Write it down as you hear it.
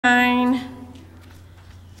9.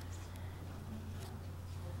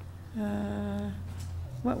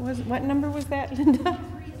 What number was that, Linda?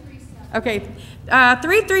 337. Okay,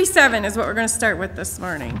 337 is what we're going to start with this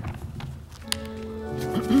morning.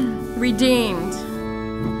 Redeemed.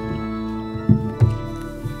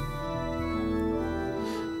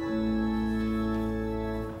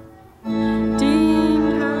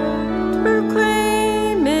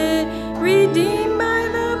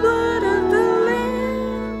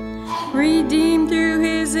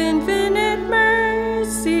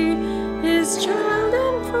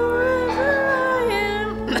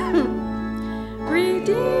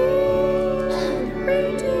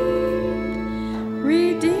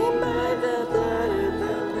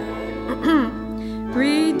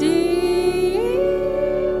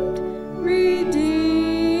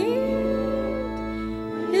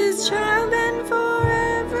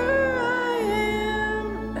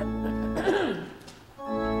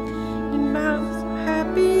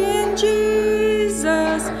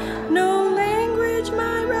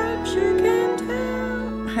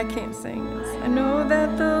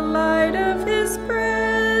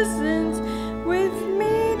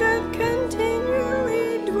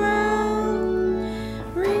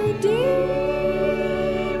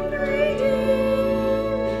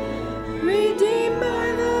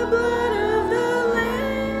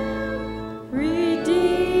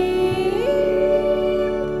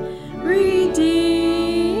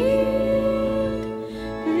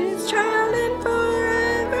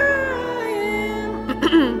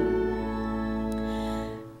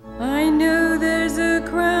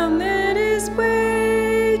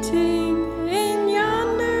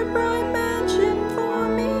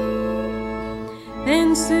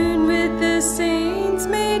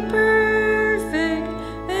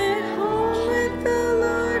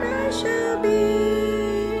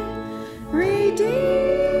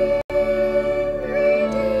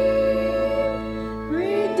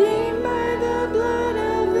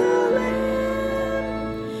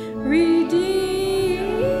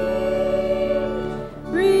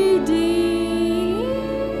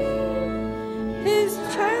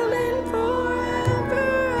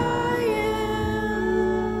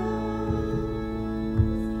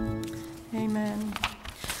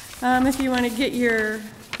 If you want to get your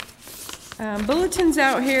bulletins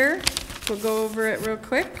out here, we'll go over it real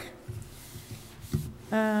quick.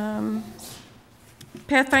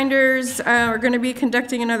 Pathfinders are going to be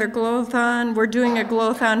conducting another glow-a-thon. We're doing a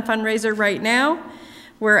glow-a-thon fundraiser right now.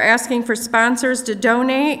 We're asking for sponsors to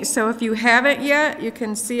donate, so if you haven't yet, you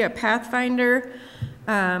can see a Pathfinder,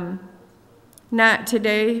 not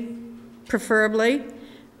today, preferably.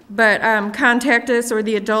 But contact us or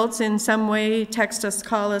the adults in some way, text us,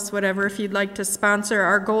 call us, whatever, if you'd like to sponsor.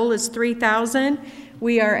 Our goal is 3,000.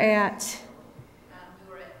 We are at...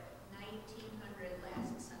 we were at 1,900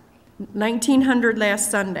 last Sunday. 1,900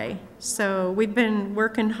 last Sunday. So we've been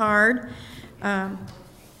working hard,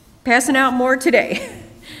 passing out more today.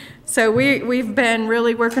 So we've been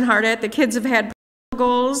really working hard at it. The kids have had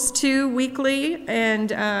goals too weekly,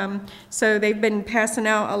 and so they've been passing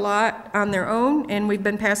out a lot on their own, and we've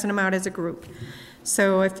been passing them out as a group.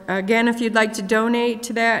 So if you'd like to donate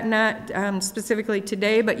to that, not specifically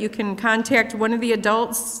today, but you can contact one of the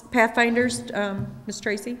adults, Pathfinders, Ms.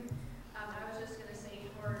 Tracy. I was just going to say,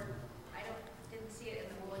 didn't see it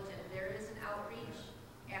in the bulletin, there is an outreach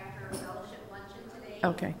after fellowship luncheon today.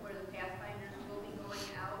 Okay. Where the Pathfinders will be going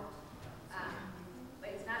out. But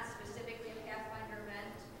it's not specifically a Pathfinder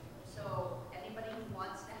event, so anybody who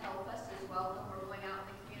wants to help us is welcome. We're going out in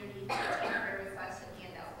the community to take prayer requests and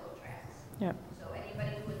hand out flow tracts. Yep. So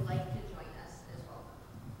anybody who would like to join us is welcome.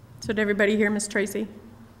 So did everybody hear Ms. Tracy?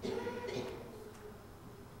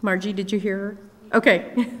 Margie, did you hear her?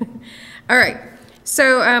 Okay. All right.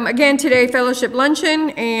 So again, today, fellowship luncheon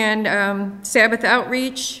and Sabbath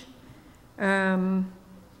outreach. And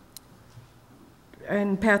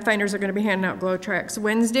Pathfinders are going to be handing out glow tracts.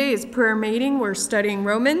 Wednesday is prayer meeting. We're studying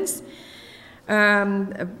Romans.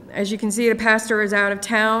 As you can see, the pastor is out of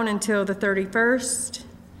town until the 31st.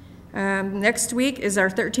 Next week is our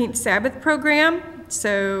 13th Sabbath program.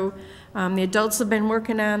 So the adults have been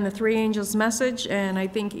working on the Three Angels message, and I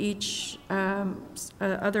think each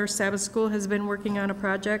other Sabbath school has been working on a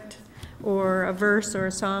project or a verse or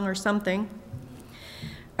a song or something.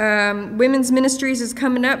 Women's Ministries is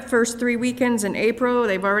coming up first 3 weekends in April.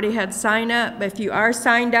 They've already had sign up. If you are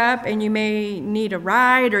signed up and you may need a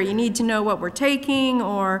ride, or you need to know what we're taking,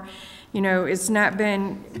 or it's not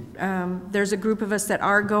been, there's a group of us that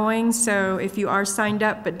are going, so if you are signed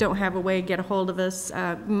up but don't have a way, get a hold of us,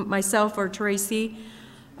 myself or Tracy,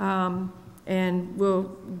 and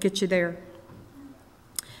we'll get you there.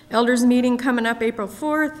 Elders meeting coming up April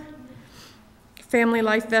 4th. Family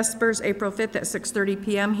Life Vespers, April 5th at 6:30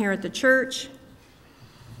 p.m. here at the church.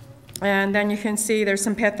 And then you can see there's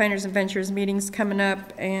some Pathfinders Adventures meetings coming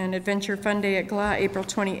up, and Adventure Fun Day at GLA, April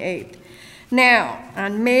 28th. Now,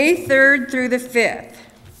 on May 3rd through the 5th,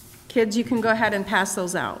 kids, you can go ahead and pass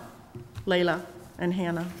those out. Layla and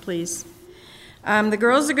Hannah, please. The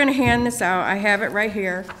girls are going to hand this out. I have it right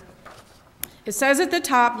here. It says at the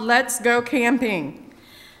top, let's go camping.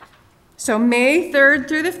 So May 3rd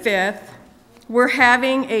through the 5th, we're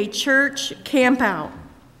having a church camp out.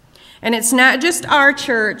 And it's not just our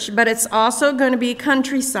church, but it's also going to be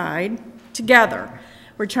Countryside together.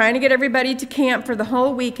 We're trying to get everybody to camp for the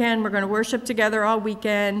whole weekend. We're going to worship together all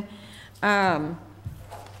weekend. So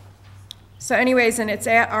anyways, and it's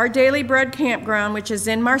at our Daily Bread Campground, which is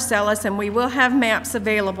in Marcellus, and we will have maps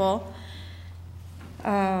available.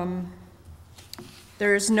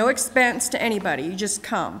 There's no expense to anybody. You just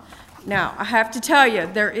come. Now, I have to tell you,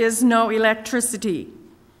 there is no electricity.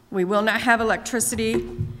 We will not have electricity.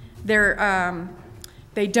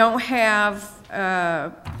 They don't have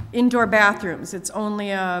indoor bathrooms. It's only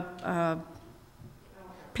a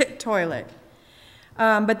pit toilet.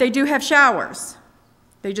 But they do have showers.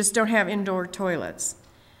 They just don't have indoor toilets.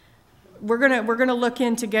 We're gonna look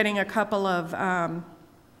into getting a couple of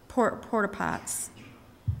porta pots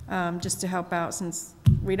just to help out, since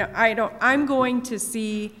I'm going to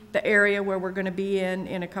see the area where we're going to be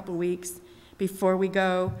in a couple weeks before we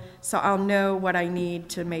go, so I'll know what I need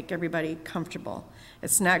to make everybody comfortable.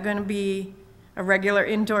 It's not going to be a regular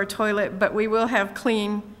indoor toilet, but we will have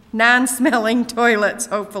clean, non-smelling toilets,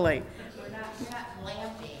 hopefully.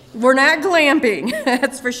 We're not glamping,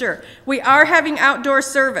 that's for sure. We are having outdoor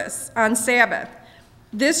service on Sabbath.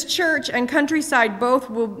 This church and Countryside both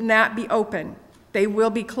will not be open. They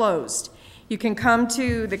will be closed. You can come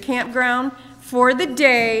to the campground for the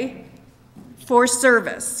day for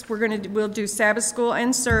service. We'll do Sabbath school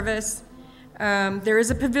and service. There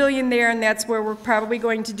is a pavilion there, and that's where we're probably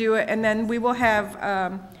going to do it. And then we will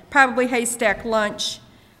have probably haystack lunch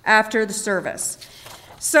after the service.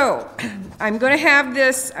 So I'm going to have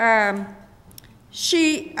this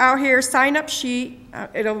sheet out here, sign-up sheet.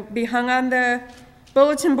 It'll be hung on the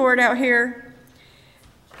bulletin board out here.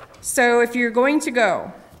 So if you're going to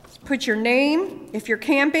go, put your name. If you're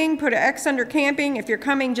camping, put an X under camping. If you're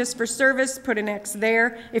coming just for service, put an X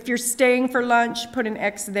there. If you're staying for lunch, put an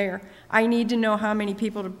X there. I need to know how many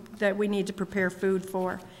people that we need to prepare food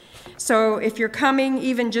for. So if you're coming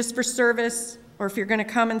even just for service, or if you're going to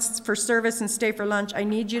come for service and stay for lunch, I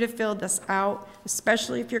need you to fill this out,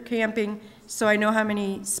 especially if you're camping, so I know how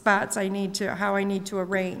many spots how I need to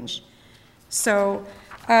arrange. So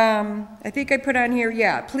I think I put on here,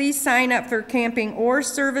 yeah, please sign up for camping or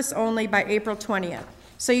service only by April 20th.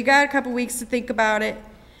 So you got a couple weeks to think about it,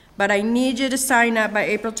 but I need you to sign up by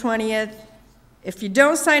April 20th. If you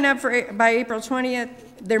don't sign up by April 20th,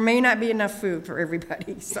 there may not be enough food for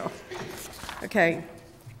everybody. So, okay.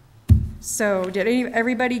 So did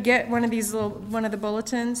everybody get one of the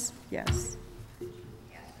bulletins? Yes.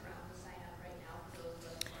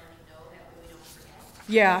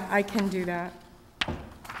 Yeah, I can do that.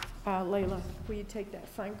 Layla, will you take that?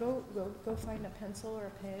 Fine. Go find a pencil or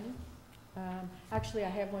a pen. Actually, I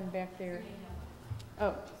have one back there.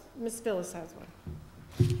 Oh, Miss Phyllis has one.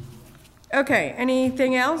 Okay.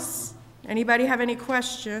 Anything else? Anybody have any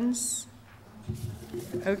questions?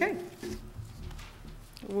 Okay.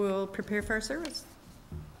 We'll prepare for our service.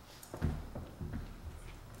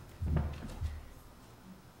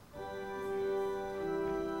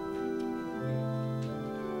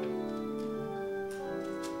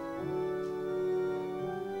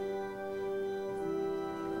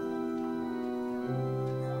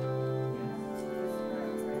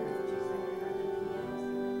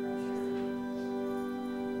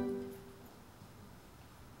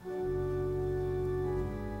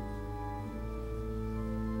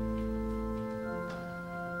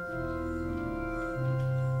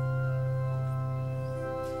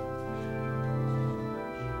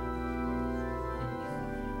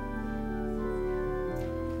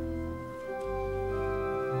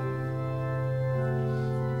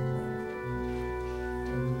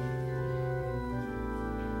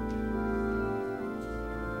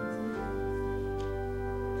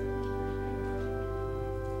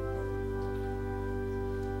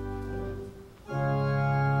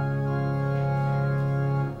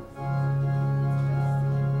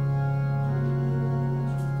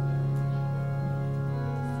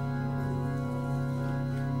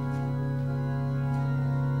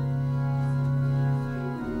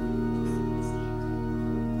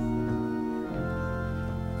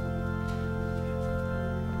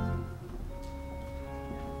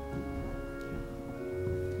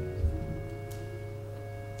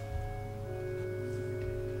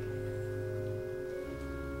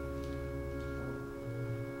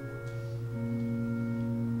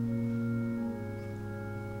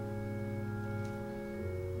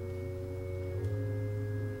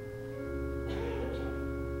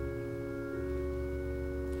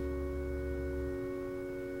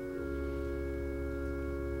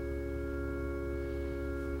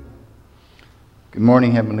 Good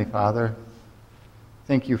morning, Heavenly Father.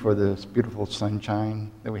 Thank you for this beautiful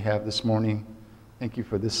sunshine that we have this morning. Thank you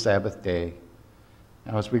for this Sabbath day.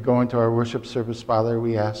 Now, as we go into our worship service, Father,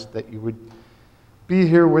 we ask that you would be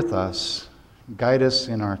here with us, guide us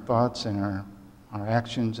in our thoughts and our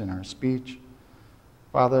actions and our speech.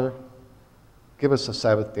 Father, give us a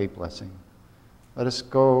Sabbath day blessing. Let us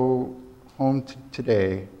go home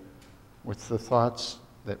today with the thoughts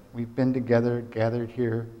that we've been together, gathered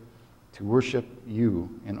here to worship you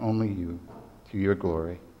and only you to your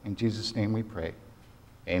glory. In Jesus' name we pray.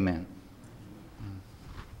 Amen.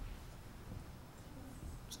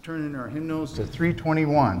 Let's turn in our hymnals to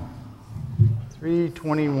 321.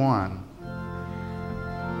 321.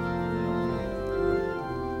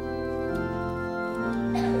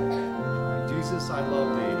 Jesus, I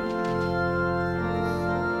love thee.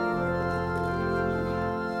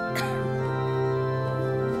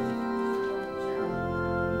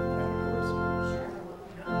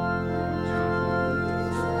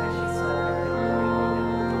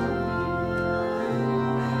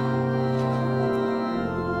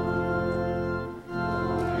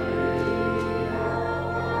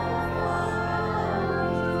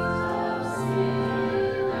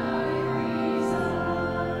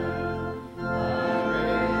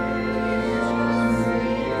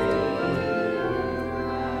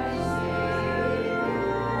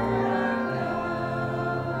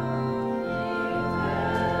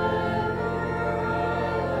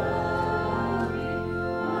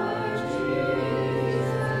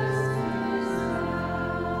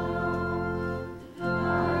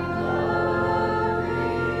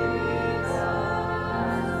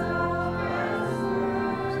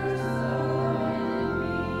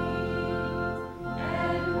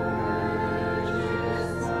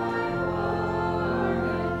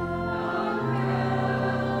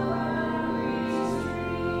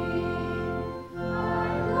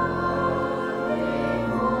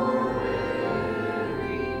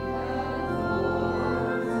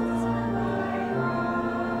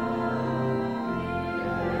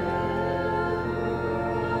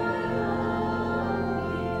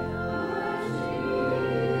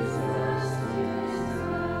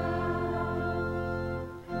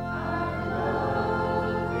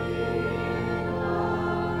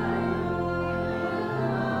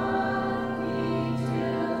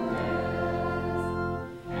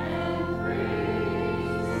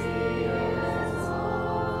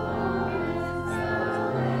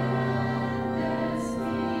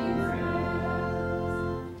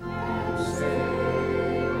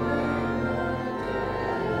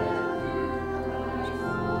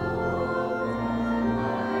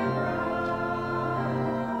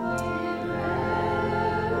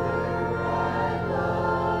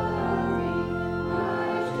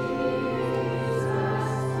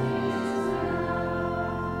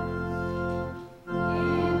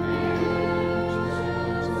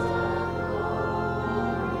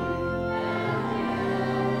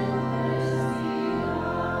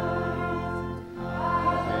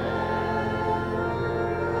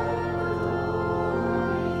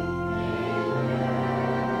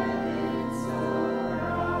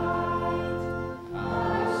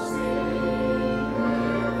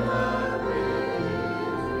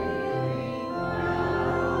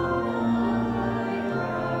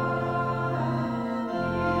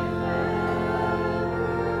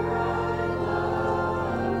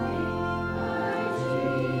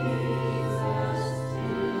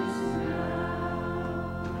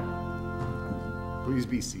 Please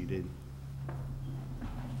be seated.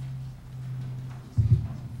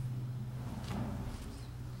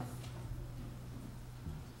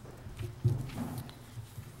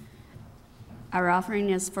 Our offering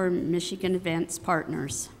is for Michigan Advance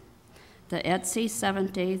Partners. The Etsy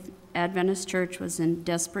Seventh-day Adventist Church was in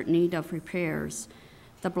desperate need of repairs.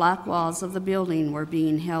 The block walls of the building were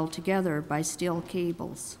being held together by steel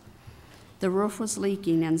cables. The roof was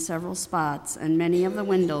leaking in several spots, and many of the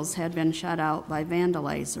windows had been shut out by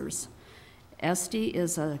vandalizers. SD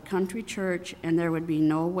is a country church, and there would be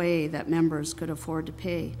no way that members could afford to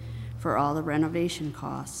pay for all the renovation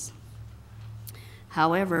costs.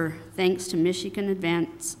 However, thanks to Michigan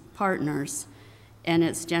Advance Partners and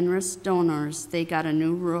its generous donors, they got a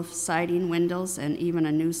new roof, siding, windows, and even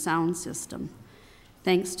a new sound system.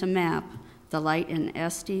 Thanks to MAP, the light in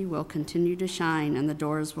SD will continue to shine and the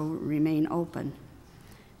doors will remain open.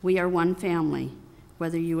 We are one family.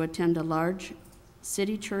 Whether you attend a large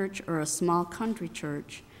city church or a small country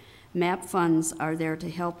church, MAP funds are there to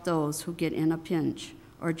help those who get in a pinch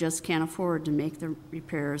or just can't afford to make the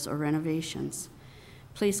repairs or renovations.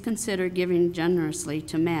 Please consider giving generously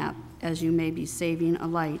to MAP, as you may be saving a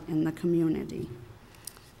light in the community.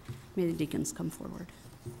 May the deacons come forward.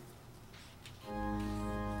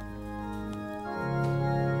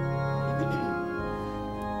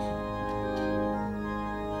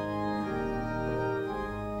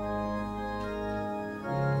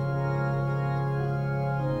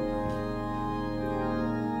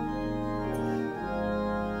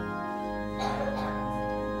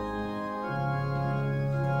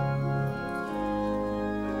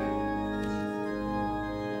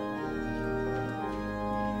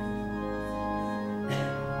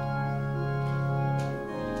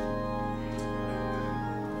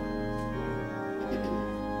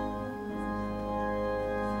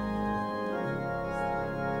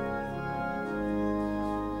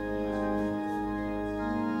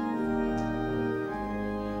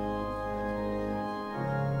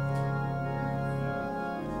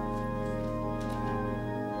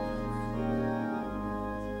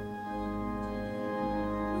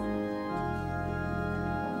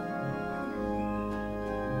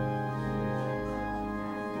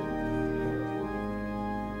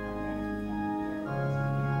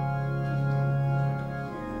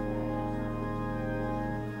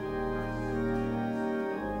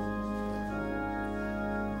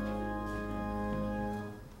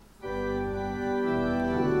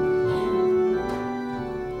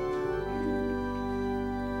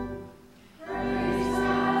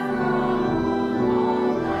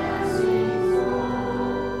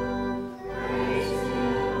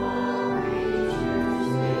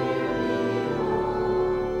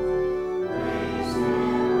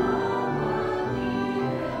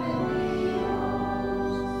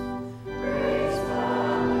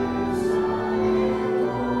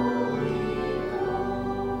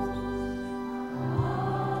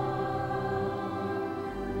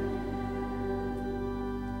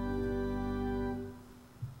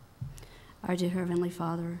 Our dear Heavenly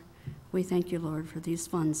Father, we thank you, Lord, for these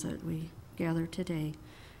funds that we gather today.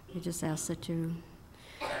 We just ask that you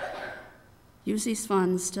use these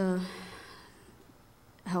funds to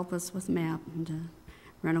help us with MAP and to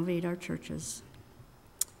renovate our churches.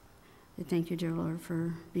 We thank you, dear Lord,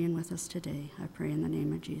 for being with us today. I pray in the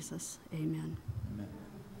name of Jesus. Amen. Amen.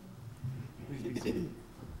 Please be seated.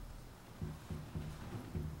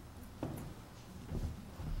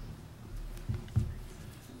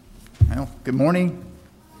 Well, good morning.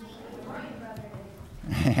 Good morning,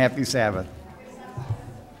 brother. Happy Sabbath.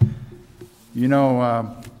 You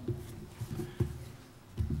know,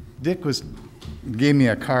 Dick gave me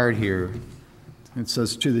a card here. It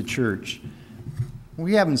says, "To the church."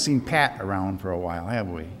 We haven't seen Pat around for a while, have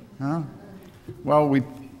we? Huh? Well, we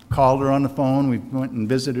called her on the phone. We went and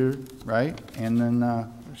visited her, right? And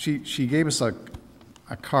then she gave us a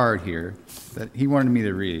card here that he wanted me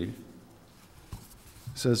to read.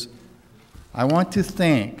 It says, "I want to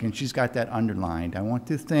thank," and she's got that underlined, "I want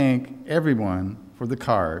to thank everyone for the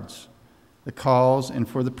cards, the calls, and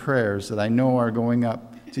for the prayers that I know are going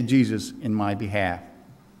up to Jesus in my behalf.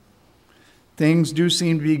 Things do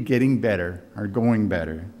seem to be getting better, or going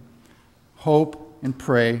better. Hope and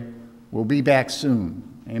pray we'll be back soon."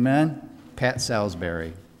 Amen? Pat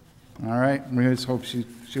Salisbury. All right? We just hope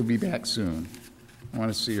she'll be back soon. I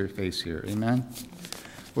want to see her face here. Amen?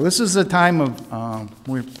 Well, this is a time of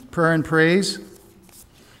prayer and praise.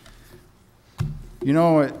 You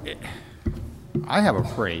know, I have a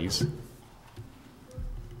praise.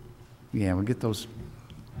 Yeah, we'll get those.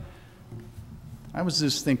 I was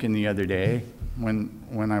just thinking the other day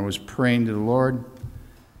when I was praying to the Lord,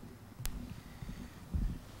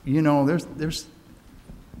 you know, there's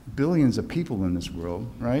billions of people in this world,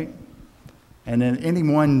 right? And in any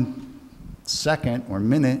one second or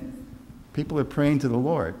minute, people are praying to the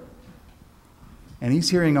Lord. And he's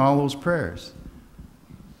hearing all those prayers.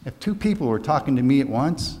 If two people were talking to me at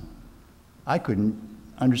once, I couldn't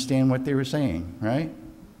understand what they were saying, right?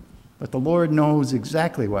 But the Lord knows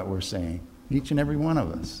exactly what we're saying, each and every one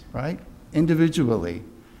of us, right? Individually.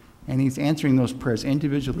 And he's answering those prayers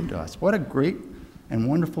individually to us. What a great and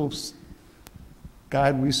wonderful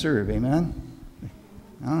God we serve, amen?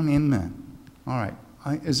 Amen. All right.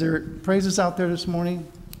 Is there praises out there this morning?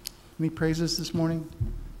 Any praises this morning?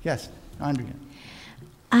 Yes, Andrea.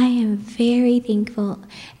 I am very thankful.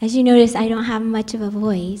 As you notice, I don't have much of a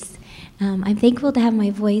voice. I'm thankful to have my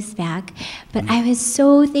voice back, but I was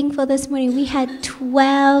so thankful this morning. We had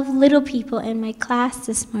 12 little people in my class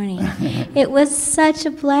this morning. It was such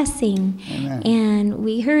a blessing. Amen. And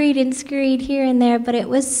we hurried and scurried here and there, but it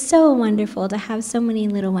was so wonderful to have so many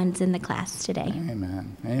little ones in the class today.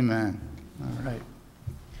 Amen. Amen. All right.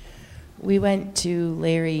 We went to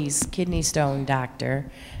Larry's kidney stone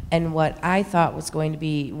doctor, and what I thought was going to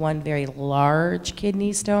be one very large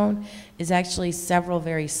kidney stone is actually several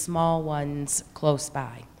very small ones close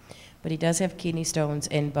by. But he does have kidney stones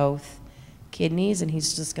in both kidneys, and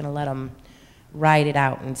he's just going to let him ride it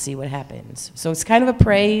out and see what happens. So it's kind of a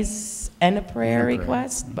praise and a prayer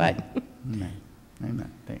request, but. Amen.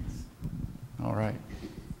 Amen. Thanks. All right.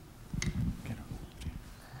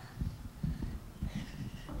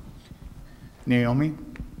 Naomi?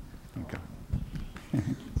 Okay.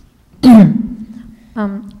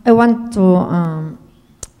 I want to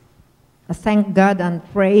thank God and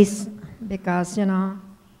praise because, you know,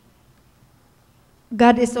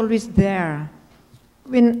 God is always there.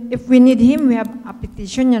 If we need Him, we have a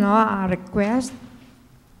petition, you know, a request.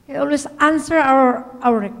 He always answers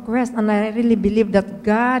our request, and I really believe that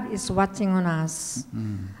God is watching on us.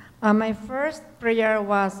 My first prayer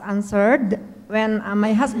was answered when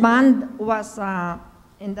my husband was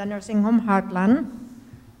in the nursing home, Heartland.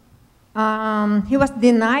 He was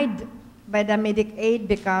denied by the medic aid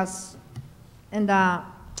because in the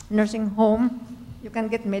nursing home, you can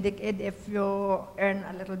get medic aid if you earn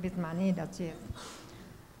a little bit money, that's it.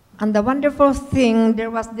 And the wonderful thing,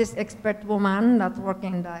 there was this expert woman that worked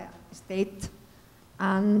in the state,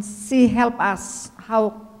 and she helped us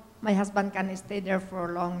how my husband can stay there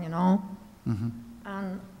for long, you know.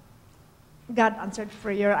 And God answered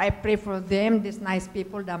prayer. I pray for them, these nice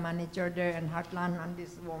people, the manager there in Heartland and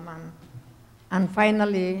this woman. And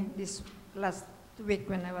finally, this last week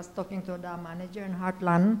when I was talking to the manager in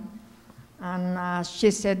Heartland, and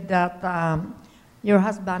she said that your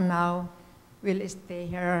husband now will stay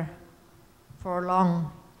here for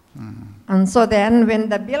long. And so then when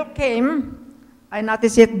the bill came, I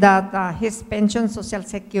noticed it that his pension, Social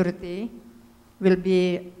Security, will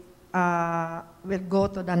go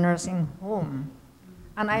to the nursing home.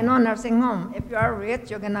 And I know nursing home, if you are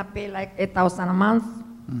rich, you're gonna pay like $8,000 a month.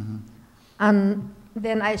 And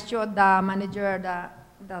then I showed the manager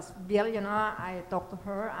the bill, you know, I talked to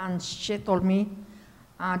her, and she told me,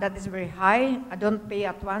 that is very high. I don't pay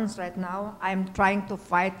at once right now. I'm trying to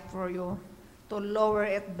fight for you to lower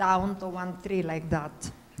it down to 1.3 like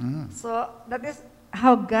that. So that is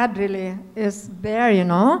how God really is there, you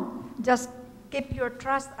know. Just keep your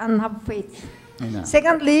trust and have faith.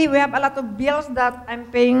 Secondly, we have a lot of bills that I'm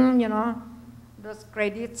paying, you know, those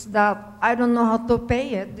credits that I don't know how to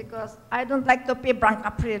pay it because I don't like to pay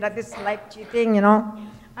bankruptcy. That is like cheating, you know.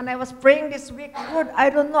 And I was praying this week, Lord, I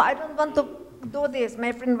don't know, I don't want to do this.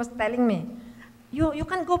 My friend was telling me, you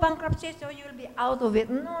can go bankruptcy so you'll be out of it.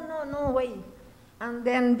 No way. And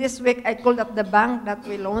then this week I called up the bank that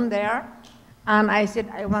we loan there, and I said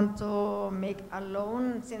I want to make a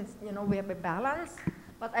loan since, you know, we have a balance,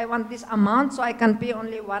 but I want this amount so I can pay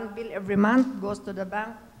only one bill every month, goes to the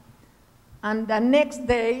bank. And the next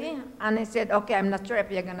day, and I said, okay, I'm not sure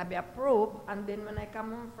if you're gonna be approved. And then when I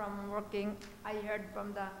come home from working, I heard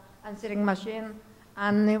from the answering machine,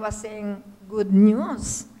 and he was saying, good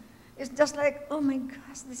news. It's just like, oh my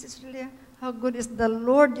gosh, this is really, how good is the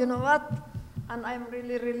Lord, you know what? And I'm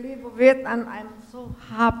really relieved of it, and I'm so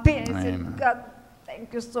happy. I said, God,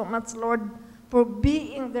 thank you so much, Lord, for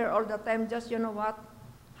being there all the time. Just, you know what?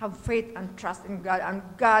 Have faith and trust in God, and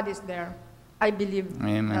God is there. I believe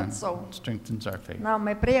that's so. Strengthens our faith. Now,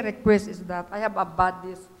 my prayer request is that I have a bad,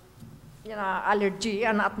 you know, allergy,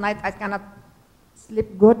 and at night I cannot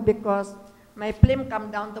sleep good because my phlegm come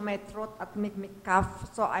down to my throat and make me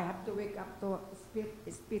cough. So I have to wake up to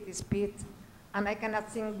spit. And I cannot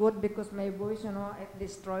sing good because my voice, you know, it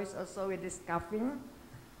destroys also with this coughing.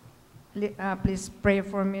 Please pray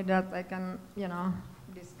for me that I can, you know,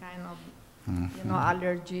 this kind of, you know,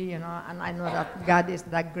 allergy, you know, and I know that God is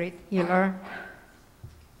the great healer.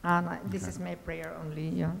 And this is my prayer only,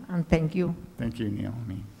 yeah, and thank you. Thank you,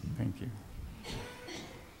 Naomi. Thank you.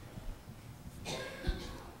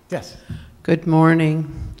 Yes. Good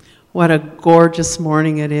morning. What a gorgeous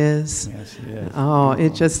morning it is. Yes, it is. Oh,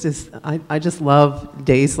 it just is. I just love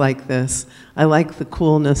days like this. I like the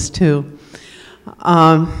coolness too.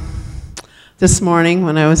 This morning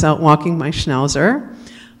when I was out walking my schnauzer,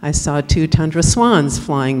 I saw 2 tundra swans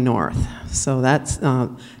flying north. So that's,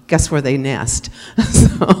 guess where they nest.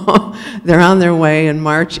 So they're on their way, and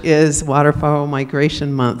March is waterfowl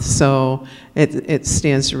migration month. So it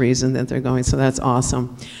stands to reason that they're going, so that's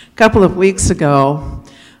awesome. A couple of weeks ago,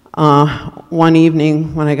 one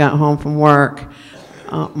evening when I got home from work,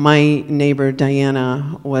 my neighbor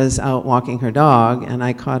Diana was out walking her dog, and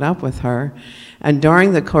I caught up with her. And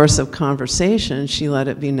during the course of conversation, she let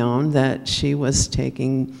it be known that she was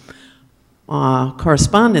taking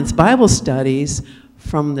correspondence Bible studies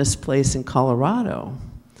from this place in Colorado.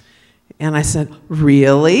 And I said,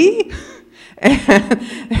 really?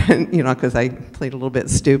 and you know, because I played a little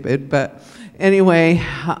bit stupid, but anyway,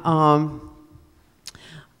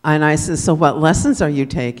 and I said, so what lessons are you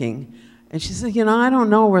taking? And she said, you know, I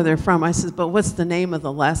don't know where they're from. I said, but what's the name of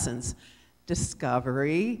the lessons?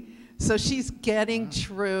 Discovery. So she's getting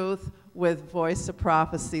truth with Voice of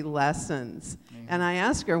Prophecy lessons. And I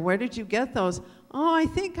asked her, where did you get those? Oh, I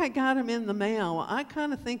think I got them in the mail. I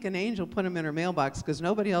kind of think an angel put them in her mailbox because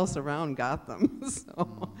nobody else around got them.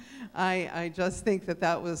 So I just think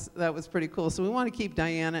that was pretty cool. So we want to keep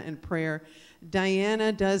Diana in prayer.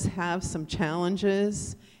 Diana does have some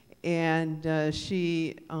challenges, and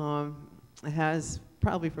she has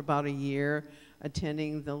probably for about a year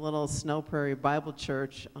attending the little Snow Prairie Bible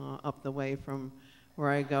Church up the way from where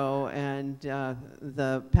I go, and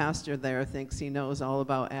the pastor there thinks he knows all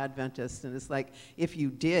about Adventists, and it's like, if you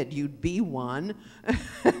did, you'd be one.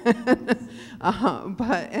 But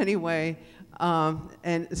anyway,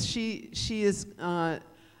 and she is, I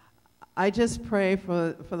just pray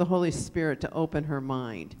for the Holy Spirit to open her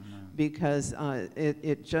mind, because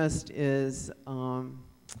it just is,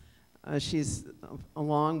 she's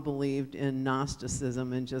long believed in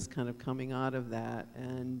Gnosticism and just kind of coming out of that,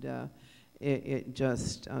 and it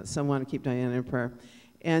just, so I want to keep Diana in prayer.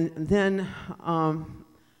 And then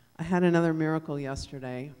I had another miracle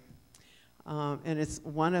yesterday, and it's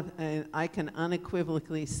one of, and I can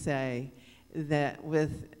unequivocally say that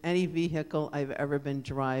with any vehicle I've ever been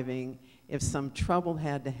driving, if some trouble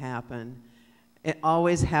had to happen, it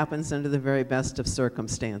always happens under the very best of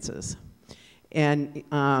circumstances. And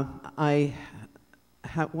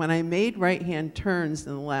when I made right-hand turns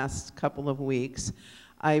in the last couple of weeks,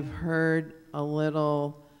 I've heard a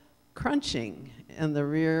little crunching in the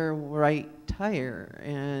rear right tire,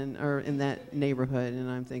 or in that neighborhood, and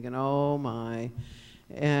I'm thinking, oh my.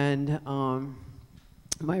 And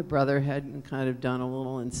my brother had kind of done a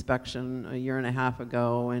little inspection a year and a half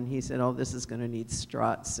ago, and he said, oh, this is going to need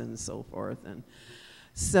struts and so forth. And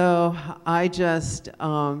so I just,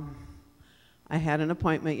 I had an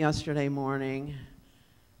appointment yesterday morning.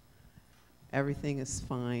 Everything is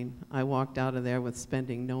fine. I walked out of there with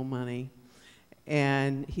spending no money.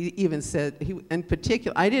 And he even said, in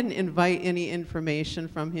particular, I didn't invite any information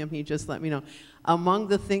from him. He just let me know. Among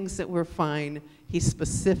the things that were fine, he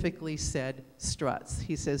specifically said struts.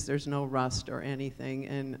 He says there's no rust or anything,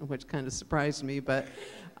 and which kind of surprised me. But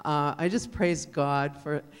I just praise God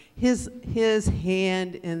for his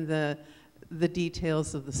hand in the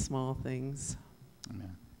details of the small things.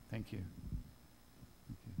 Amen. Thank you.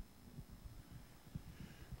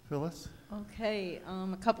 Phyllis? Okay,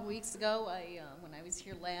 a couple weeks ago, when I was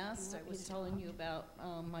here last, I was telling you about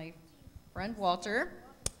my friend Walter.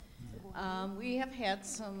 We have had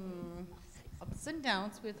some ups and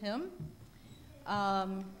downs with him.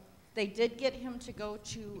 They did get him to go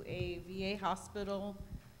to a VA hospital,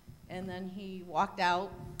 and then he walked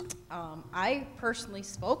out. I personally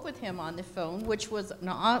spoke with him on the phone, which was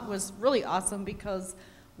really awesome, because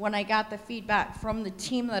when I got the feedback from the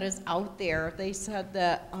team that is out there, they said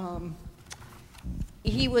that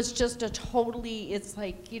he was just it's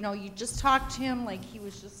like, you just talk to him like he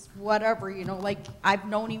was just whatever, like I've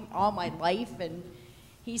known him all my life. And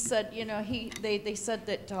he said, they said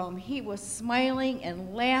that he was smiling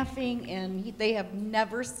and laughing, and they have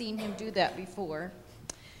never seen him do that before.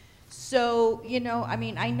 So, I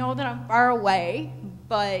mean, I know that I'm far away,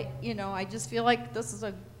 but, I just feel like this is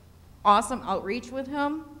an awesome outreach with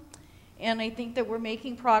him. And I think that we're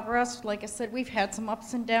making progress. Like I said, we've had some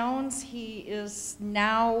ups and downs. He is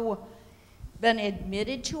now been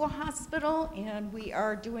admitted to a hospital, and we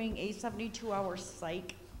are doing a 72-hour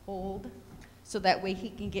psych hold, so that way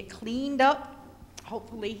he can get cleaned up.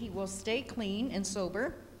 Hopefully he will stay clean and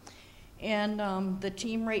sober. And the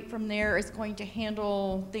team right from there is going to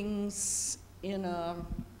handle things in a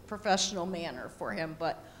professional manner for him.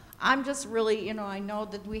 But I'm just really, I know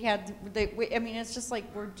that I mean, it's just like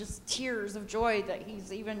we're just tears of joy that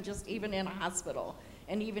he's even in a hospital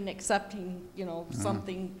and even accepting,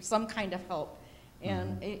 some kind of help.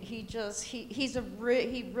 And he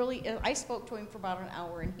really, I spoke to him for about an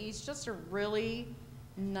hour, and he's just a really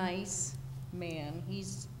nice man.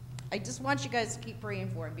 I just want you guys to keep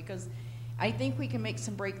praying for him, because I think we can make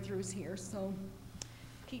some breakthroughs here. So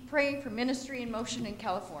keep praying for Ministry in Motion in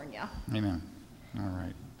California. Amen. All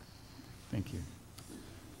right. Thank you.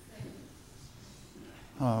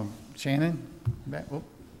 Shannon? Back. Oh.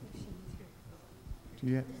 Do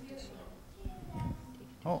you have?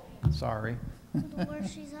 Oh, sorry. Where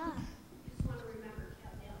she's at.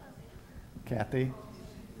 Kathy?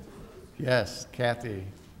 Yes, Kathy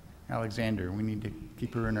Alexander. We need to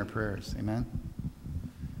keep her in our prayers. Amen?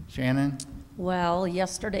 Shannon? Well,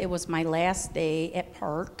 yesterday was my last day at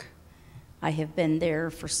Park. I have been there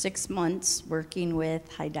for 6 months working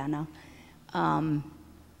with Haidana,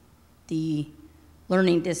 the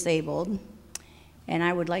learning disabled. And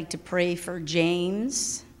I would like to pray for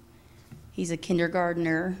James. He's a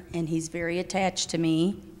kindergartner, and he's very attached to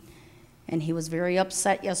me. And he was very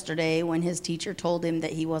upset yesterday when his teacher told him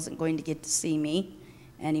that he wasn't going to get to see me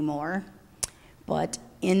anymore. But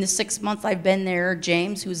in the 6 months I've been there,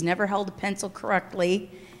 James, who's never held a pencil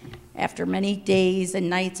correctly, after many days and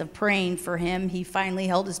nights of praying for him, he finally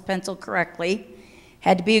held his pencil correctly.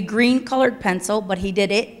 Had to be a green colored pencil, but he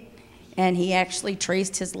did it. And he actually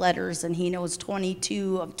traced his letters, and he knows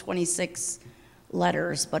 22 of 26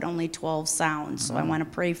 letters, but only 12 sounds. So I want to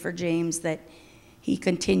pray for James that he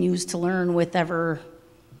continues to learn with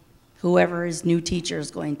whoever his new teacher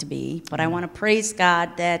is going to be. But I want to praise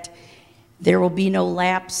God that there will be no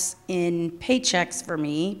lapse in paychecks for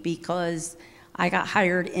me, because I got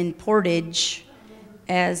hired in Portage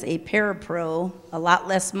as a parapro, a lot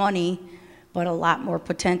less money, but a lot more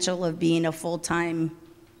potential of being a full-time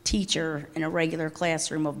teacher in a regular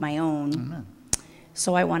classroom of my own. Amen.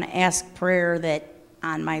 So I want to ask prayer that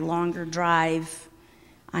on my longer drive,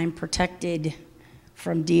 I'm protected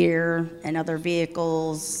from deer and other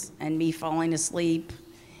vehicles and me falling asleep.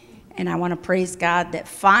 And I want to praise God that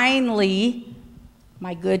finally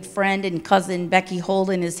my good friend and cousin Becky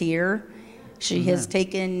Holden is here. She has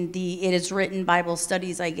taken the It Is Written Bible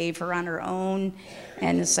studies I gave her on her own.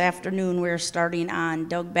 And this afternoon we're starting on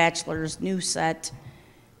Doug Batchelor's new set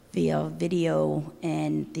via video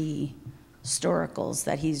and the historicals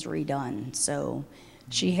that he's redone. So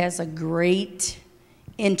she has a great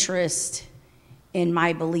interest in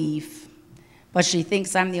my belief, but she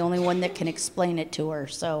thinks I'm the only one that can explain it to her.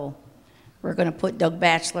 So we're going to put Doug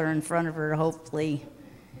Batchelor in front of her to hopefully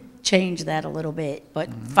change that a little bit.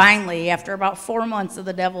 But finally, after about 4 months of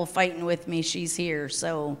the devil fighting with me, she's here.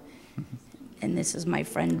 So, and this is my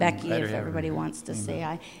friend Becky, if everybody wants to say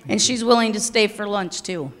hi. And she's willing to stay for lunch,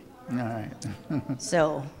 too. All right. So.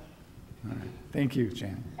 All right. Thank you,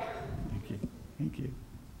 Shannon. Thank you. Thank you.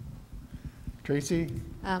 Tracy?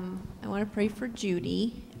 I want to pray for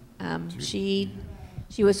Judy.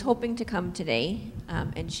 She was hoping to come today,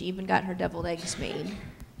 and she even got her deviled eggs made.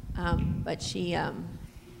 But she,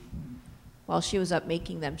 while she was up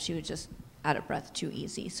making them, she was just out of breath too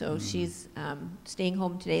easy. So she's staying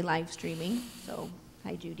home today, live streaming. So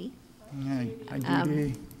hi, Judy. Hi,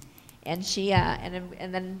 Judy. And she,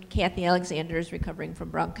 and then Kathy Alexander is recovering from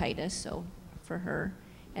bronchitis, so for her.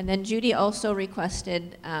 And then Judy also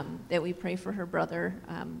requested that we pray for her brother.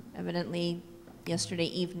 Evidently, yesterday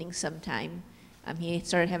evening sometime, he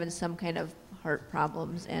started having some kind of heart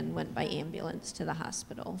problems and went by ambulance to the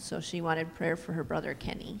hospital. So she wanted prayer for her brother,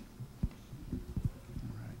 Kenny. All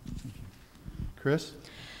right. Thank you. Chris?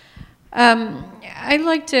 I'd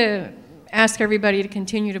like to ask everybody to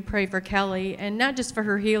continue to pray for Kelly, and not just for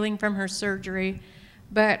her healing from her surgery,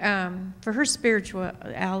 but for her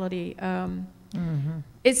spirituality.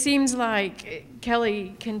 It seems like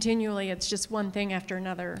Kelly continually, it's just one thing after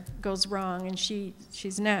another goes wrong, and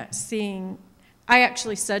she's not seeing. I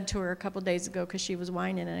actually said to her a couple days ago, because she was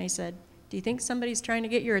whining, and I said, "Do you think somebody's trying to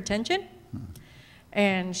get your attention?"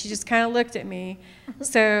 And she just kind of looked at me.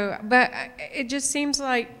 So, but it just seems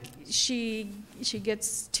like she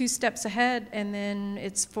gets 2 steps ahead, and then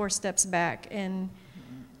it's 4 steps back, and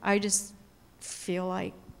I just feel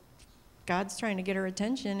like God's trying to get her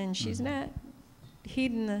attention, and she's not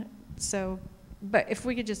heeding the, so, but if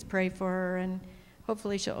we could just pray for her, and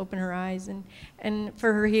hopefully she'll open her eyes, and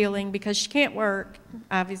for her healing, because she can't work.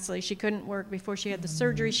 Obviously, she couldn't work before she had the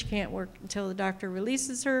surgery. She can't work until the doctor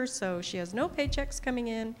releases her, so she has no paychecks coming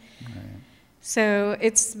in. Right. So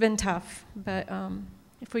it's been tough, but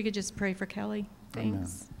if we could just pray for Kelly.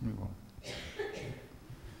 Thanks. Amen. We will.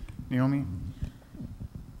 Naomi?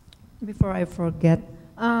 Before I forget,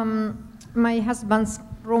 my husband's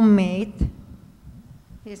roommate,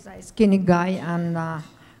 he's a skinny guy, and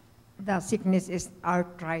the sickness is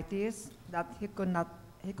arthritis, that he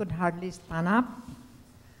could hardly stand up.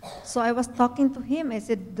 So I was talking to him. I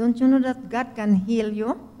said, "Don't you know that God can heal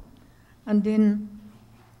you?" And then,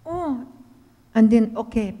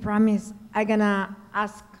 okay, promise, I'm gonna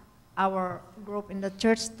ask our group in the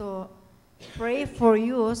church to pray for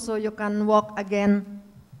you so you can walk again.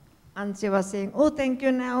 And she was saying, "Oh, thank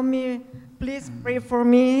you, Naomi. Please pray for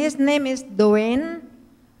me." His name is Dwayne.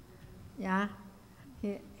 Yeah,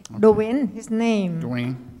 Dwayne, his name.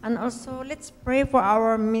 Dwayne. And also, let's pray for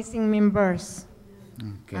our missing members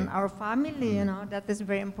and our family, you know. That is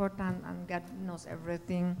very important, and God knows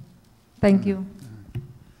everything. Thank you.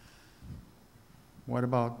 What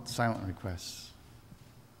about silent requests?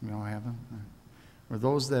 We all have them? All right. For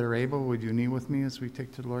those that are able, would you kneel with me as we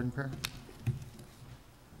take to the Lord in prayer?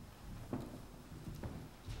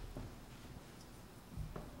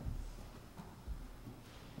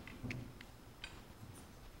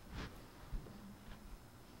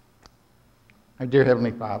 Our dear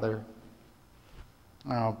Heavenly Father,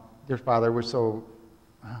 dear Father, we're so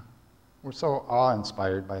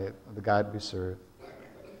awe-inspired by the God we serve.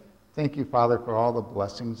 Thank you, Father, for all the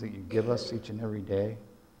blessings that you give us each and every day.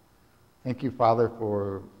 Thank you, Father,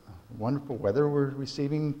 for wonderful weather we're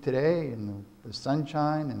receiving today, and the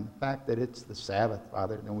sunshine, and the fact that it's the Sabbath,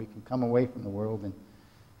 Father, and we can come away from the world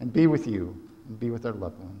and be with you and be with our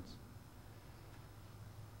loved ones.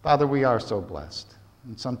 Father, we are so blessed,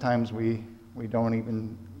 and sometimes we don't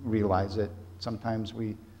even realize it. Sometimes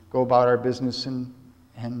we go about our business and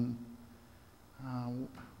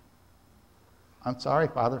I'm sorry,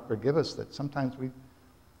 Father, forgive us that sometimes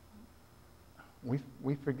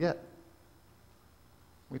we forget.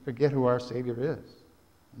 We forget who our Savior is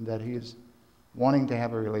and that He is wanting to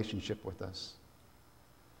have a relationship with us.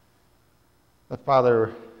 But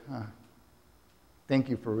Father, thank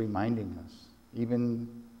you for reminding us, even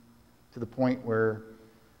to the point where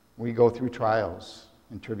we go through trials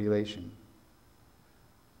and tribulation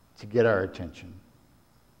to get our attention.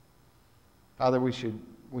 Father, we should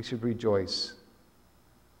rejoice.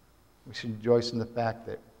 We should rejoice in the fact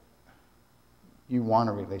that you want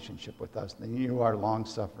a relationship with us, that you are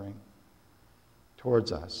long-suffering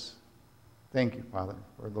towards us. Thank you, Father,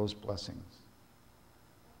 for those blessings.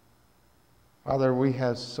 Father, we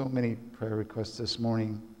have so many prayer requests this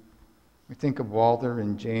morning. We think of Walter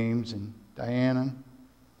and James and Diana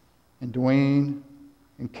and Dwayne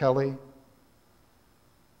and Kelly.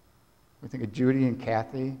 We think of Judy and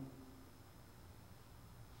Kathy.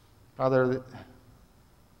 Father,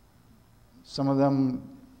 some of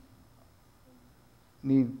them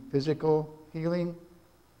need physical healing.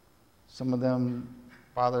 Some of them,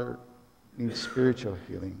 Father, need spiritual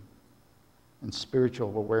healing and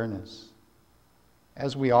spiritual awareness,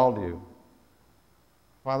 as we all do.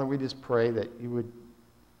 Father, we just pray that you would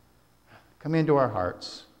come into our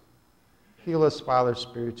hearts. Heal us, Father,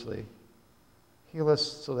 spiritually. Heal us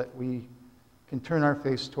so that we can turn our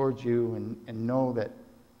face towards you and know that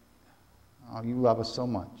you love us so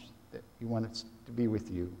much that you want us to be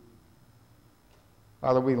with you.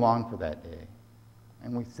 Father, we long for that day.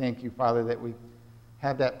 And we thank you, Father, that we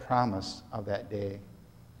have that promise of that day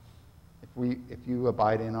if you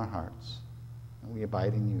abide in our hearts and we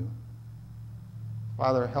abide in you.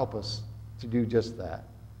 Father, help us to do just that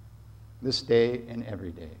this day and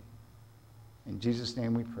every day. In Jesus'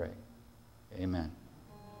 name we pray. Amen.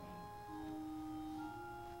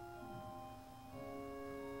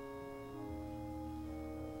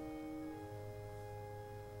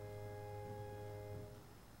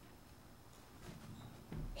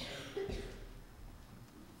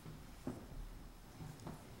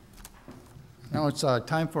 Now it's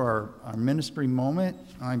time for our ministry moment.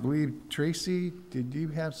 I believe, Tracy, did you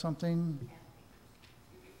have something?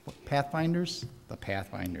 Pathfinders? The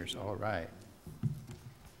Pathfinders, all right.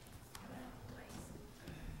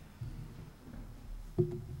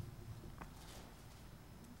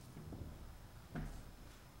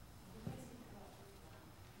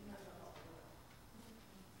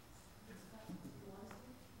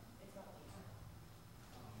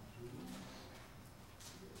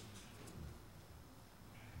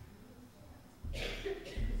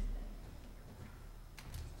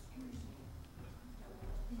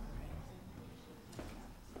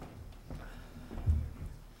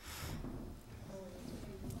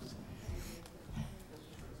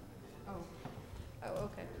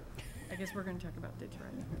 Okay. I guess we're going to talk about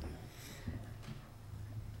Detroit.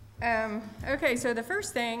 Okay, so the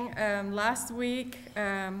first thing, last week,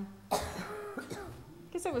 I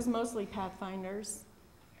guess it was mostly Pathfinders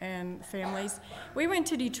and families. We went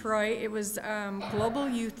to Detroit. It was Global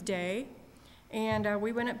Youth Day, and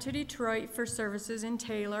we went up to Detroit for services in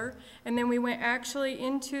Taylor, and then we went actually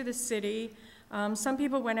into the city. Some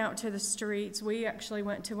people went out to the streets. We actually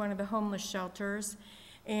went to one of the homeless shelters.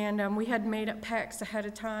 And we had made up packs ahead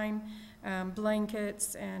of time,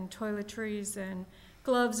 blankets and toiletries and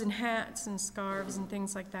gloves and hats and scarves and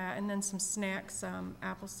things like that, and then some snacks,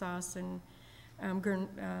 applesauce and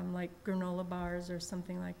like granola bars or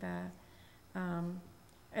something like that.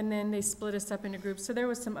 And then they split us up into groups. So there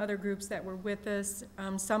was some other groups that were with us.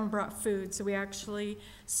 Some brought food, so we actually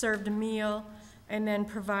served a meal and then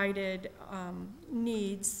provided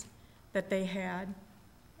needs that they had.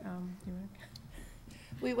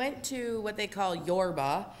 We went to what they call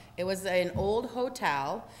Yorba. It was an old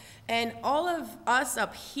hotel, And all of us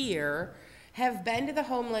up here have been to the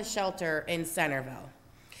homeless shelter in Centerville.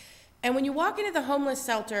 And when you walk into the homeless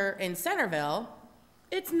shelter in Centerville,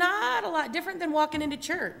 it's not a lot different than walking into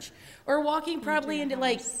church or walking probably into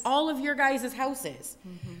like all of your guys' houses.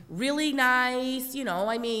 Really nice, you know,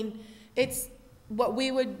 I mean, it's what we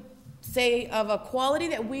would say of a quality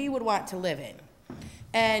that we would want to live in.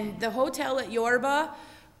 And the hotel at Yorba,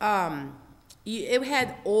 it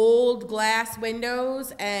had old glass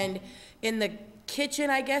windows, and in the kitchen,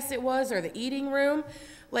 I guess it was, or the eating room,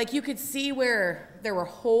 like you could see where there were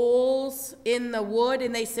holes in the wood,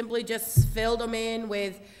 and they simply just filled them in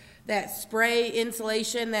with that spray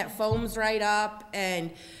insulation that foams right up.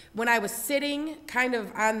 And when I was sitting kind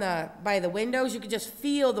of by the windows, you could just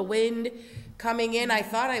feel the wind coming in. I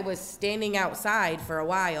thought I was standing outside for a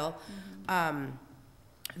while.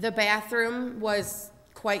 The bathroom was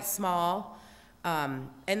quite small, and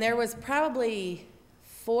there was probably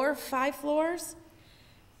 4 or 5 floors.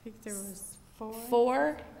 I think there was 4.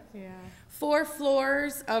 4? Yeah. 4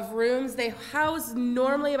 floors of rooms. They house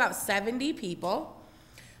normally about 70 people.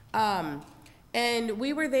 And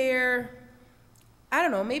we were there, I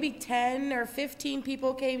don't know, maybe 10 or 15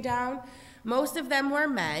 people came down. Most of them were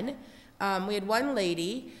men. We had one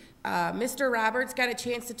lady. Mr. Roberts got a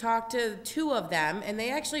chance to talk to 2 of them, and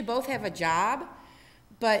they actually both have a job,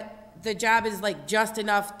 but the job is like just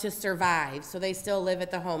enough to survive, so they still live at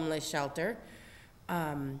the homeless shelter.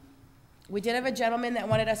 We did have a gentleman that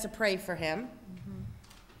wanted us to pray for him.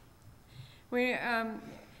 We,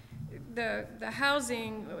 the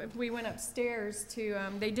housing, we went upstairs to,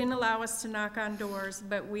 they didn't allow us to knock on doors,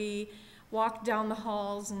 but we walked down the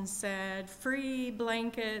halls and said, free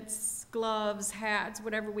blankets, gloves, hats,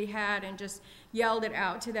 whatever we had, and just yelled it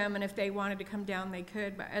out to them, and if they wanted to come down, they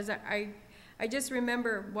could. But as I just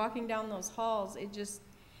remember walking down those halls,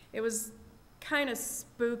 it was kind of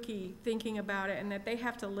spooky thinking about it, and that they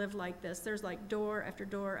have to live like this. There's like door after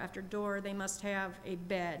door after door. They must have a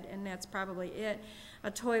bed, and that's probably it,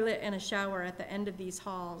 a toilet and a shower at the end of these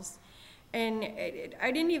halls. And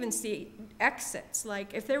I didn't even see exits.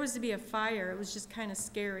 Like, if there was to be a fire, it was just kind of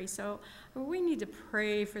scary. So we need to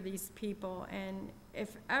pray for these people. And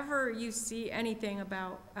if ever you see anything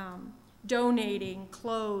about donating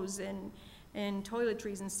clothes and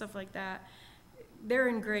toiletries and stuff like that, they're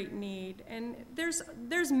in great need. And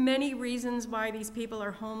there's many reasons why these people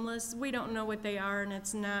are homeless. We don't know what they are, and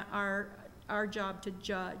it's not our job to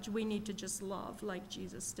judge. We need to just love like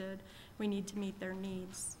Jesus did. We need to meet their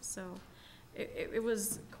needs. So it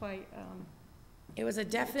was quite it was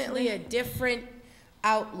definitely a different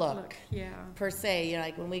outlook, yeah, per se. You know,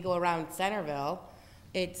 like when we go around Centerville,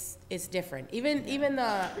 it's different. Even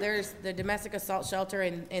there's the domestic assault shelter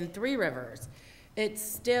in 3 Rivers. It's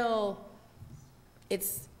still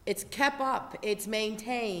it's kept up, it's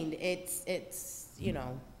maintained, it's you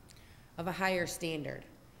know, of a higher standard.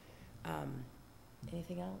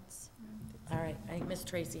 Anything else? All right, I think Miss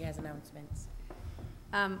Tracy has announcements.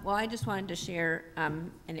 Well, I just wanted to share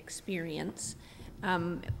an experience.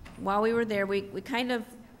 While we were there, we kind of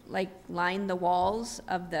like lined the walls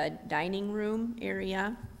of the dining room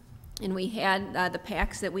area, and we had the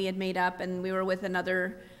packs that we had made up, and we were with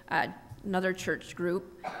another church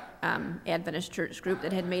group, Adventist church group,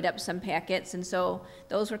 that had made up some packets, and so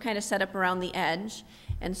those were kind of set up around the edge.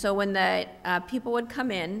 And so when the people would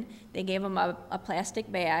come in, they gave them a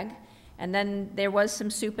plastic bag, and then there was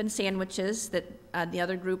some soup and sandwiches that the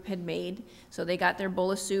other group had made. So they got their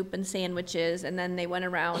bowl of soup and sandwiches, and then they went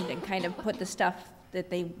around and kind of put the stuff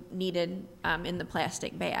that they needed in the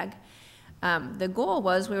plastic bag. The goal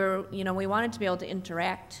was we wanted to be able to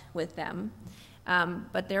interact with them,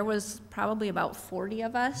 but there was probably about 40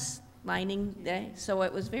 of us lining there, so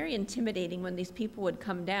it was very intimidating when these people would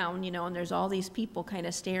come down, and there's all these people kind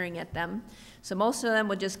of staring at them. So most of them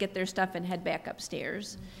would just get their stuff and head back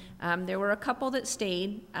upstairs. There were a couple that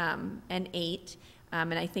stayed and ate,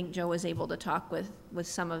 and I think Joe was able to talk with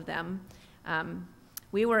some of them.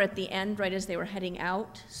 We were at the end right as they were heading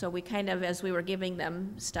out, so we kind of, as we were giving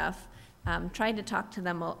them stuff, tried to talk to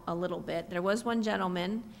them a little bit. There was one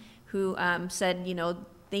gentleman who said,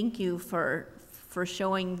 thank you for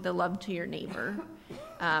showing the love to your neighbor,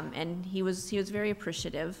 and he was very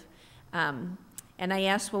appreciative. And I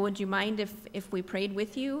asked, well, would you mind if we prayed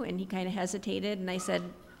with you? And he kind of hesitated, and I said,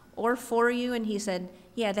 or for you? And he said,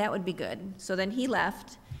 yeah, that would be good. So then he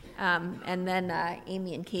left, and then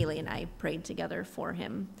Amy and Kaylee and I prayed together for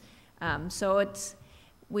him. So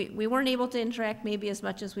we weren't able to interact maybe as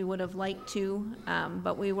much as we would have liked to,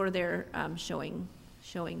 but we were there showing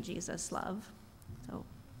Jesus love. So,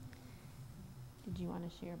 did you want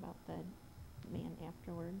to share about the man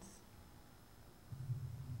afterwards?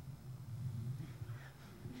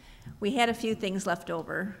 we had a few things left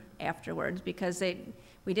over afterwards because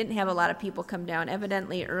we didn't have a lot of people come down.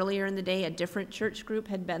 Evidently, earlier in the day, a different church group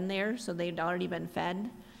had been there, so they'd already been fed.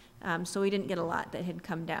 So we didn't get a lot that had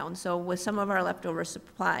come down. So with some of our leftover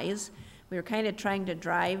supplies, we were kind of trying to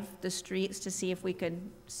drive the streets to see if we could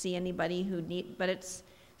see anybody who but it's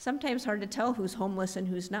sometimes hard to tell who's homeless and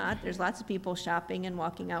who's not. There's lots of people shopping and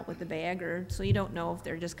walking out with a bag, so you don't know if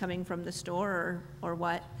they're just coming from the store or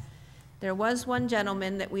what. There was one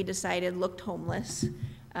gentleman that we decided looked homeless.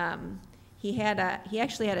 He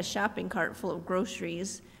actually had a shopping cart full of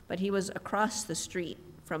groceries, but he was across the street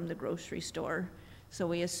from the grocery store. So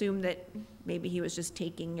we assumed that maybe he was just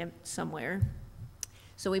taking it somewhere.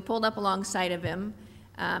 So we pulled up alongside of him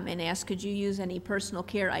and asked, could you use any personal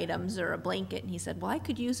care items or a blanket? And he said, well, I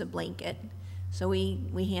could use a blanket. So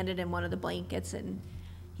we handed him one of the blankets, and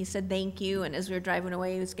he said thank you. And as we were driving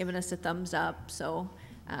away, he was giving us a thumbs up. So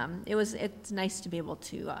it's nice to be able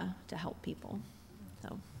to help people.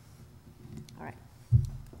 So, all right.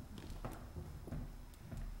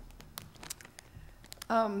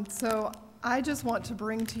 So I just want to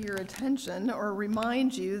bring to your attention or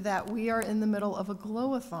remind you that we are in the middle of a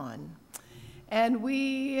glow-a-thon. And do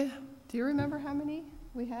you remember how many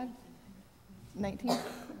we had? 19?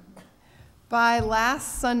 By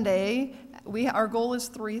last Sunday, our goal is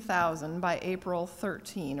 3,000 by April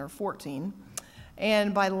 13 or 14.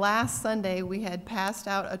 And by last Sunday, we had passed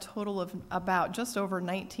out a total of about just over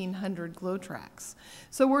 1,900 glow tracks.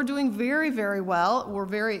 So we're doing very, very well. We're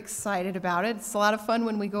very excited about it. It's a lot of fun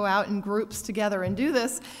when we go out in groups together and do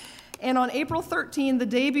this. And on April 13, the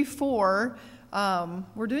day before,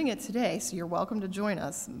 we're doing it today, so you're welcome to join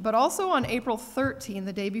us. But also on April 13,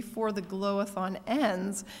 the day before the glow-a-thon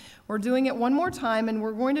ends, we're doing it one more time, and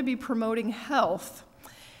we're going to be promoting health.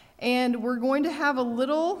 And we're going to have a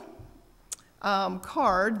little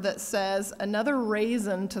card that says another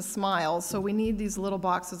raisin to smile. So we need these little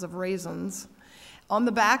boxes of raisins. On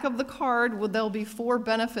the back of the card, there'll be 4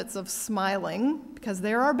 benefits of smiling, because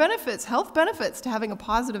there are benefits, health benefits to having a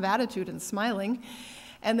positive attitude and smiling.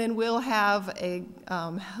 And then we'll have a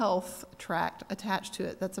health tract attached to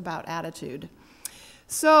it that's about attitude.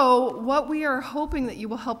 So what we are hoping that you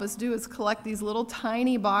will help us do is collect these little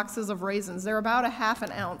tiny boxes of raisins. They're about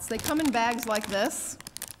 1/2 ounce. They come in bags like this.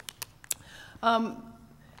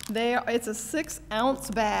 It's a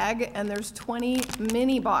 6-ounce bag, and there's 20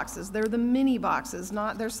 mini boxes. They're the mini boxes.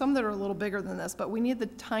 There's some that are a little bigger than this, but we need the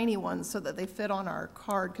tiny ones so that they fit on our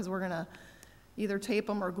card, because we're going to either tape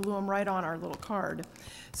them or glue them right on our little card.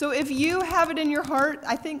 So if you have it in your heart,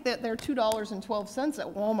 I think that they're $2.12 at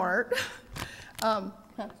Walmart.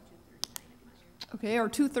 Okay, or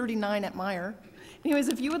 $2.39 at Meijer. Anyways,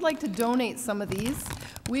 if you would like to donate some of these,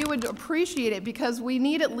 we would appreciate it, because we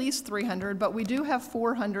need at least 300, but we do have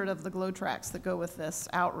 400 of the glow tracks that go with this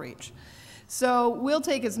outreach. So we'll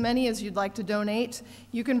take as many as you'd like to donate.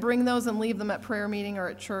 You can bring those and leave them at prayer meeting or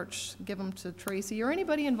at church. Give them to Tracy or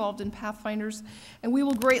anybody involved in Pathfinders, and we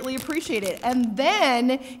will greatly appreciate it. And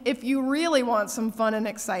then, if you really want some fun and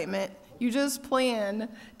excitement, you just plan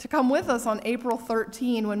to come with us on April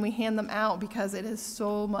 13 when we hand them out, because it is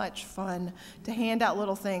so much fun to hand out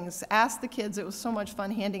little things. Ask the kids. It was so much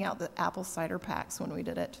fun handing out the apple cider packs when we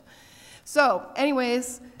did it. So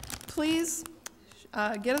anyways, please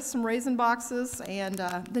get us some raisin boxes, and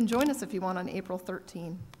then join us if you want on April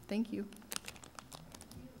 13. Thank you.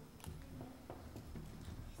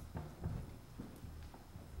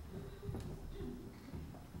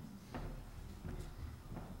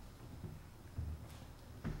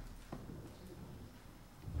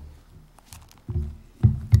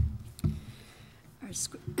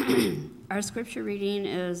 Our scripture reading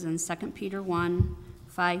is in 2 Peter 1,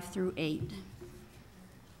 5 through 8.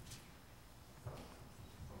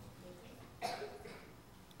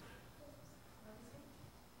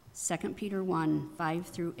 Second Peter 1, 5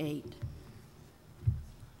 through 8.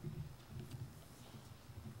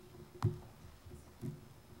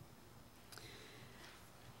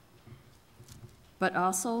 But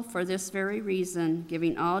also for this very reason,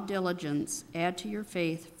 giving all diligence, add to your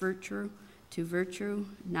faith virtue, to virtue,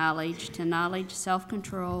 knowledge, to knowledge,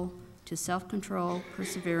 self-control, to self-control,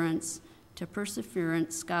 perseverance, to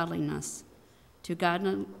perseverance, godliness, to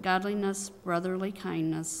godliness, brotherly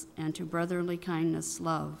kindness, and to brotherly kindness,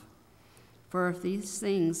 love. For if these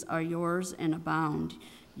things are yours and abound,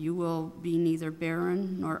 you will be neither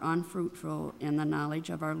barren nor unfruitful in the knowledge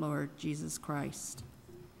of our Lord Jesus Christ.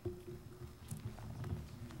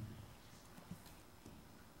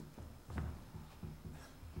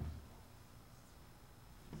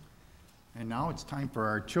 And now it's time for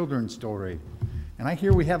our children's story. And I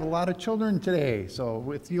hear we have a lot of children today,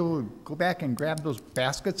 so if you'll go back and grab those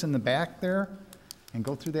baskets in the back there and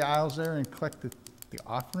go through the aisles there and collect the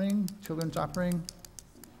offering, children's offering.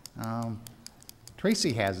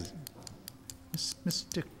 Tracy has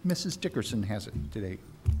it. Mrs. Dickerson has it today.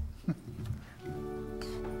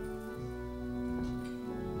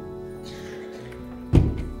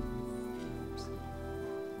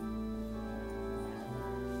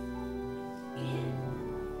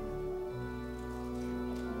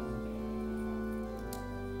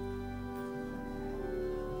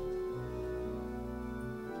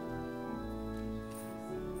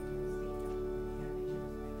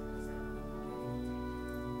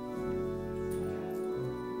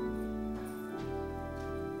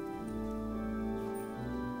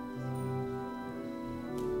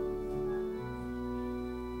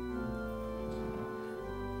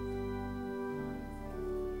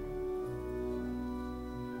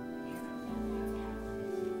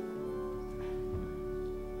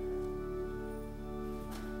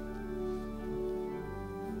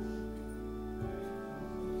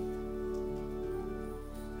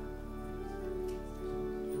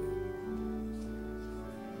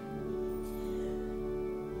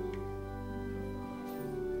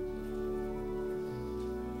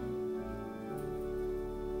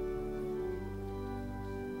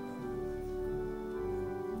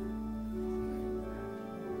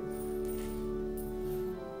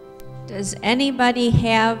 Does anybody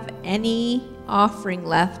have any offering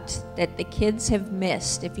left that the kids have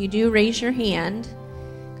missed? If you do, raise your hand,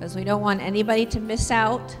 because we don't want anybody to miss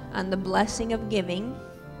out on the blessing of giving,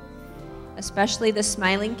 especially the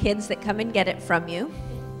smiling kids that come and get it from you.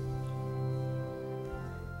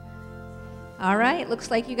 All right,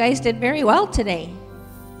 looks like you guys did very well today.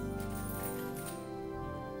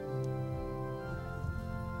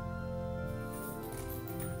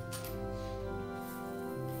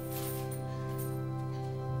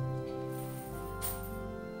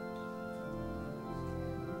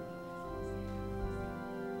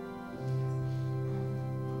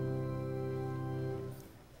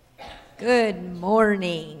 Good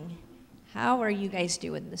morning. How are you guys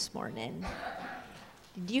doing this morning?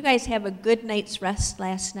 Did you guys have a good night's rest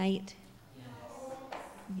last night?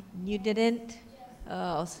 You didn't?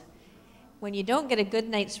 Oh, when you don't get a good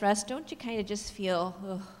night's rest, don't you kind of just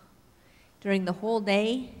feel during the whole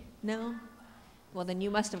day? No? Well, then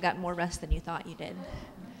you must have gotten more rest than you thought you did.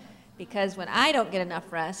 Because when I don't get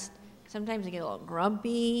enough rest, sometimes I get a little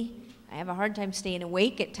grumpy. I have a hard time staying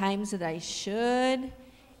awake at times that I should.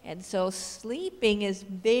 And so sleeping is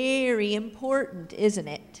very important, isn't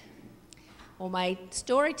it? Well, my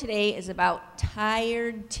story today is about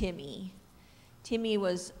tired Timmy. Timmy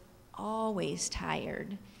was always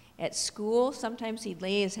tired. At school, sometimes he'd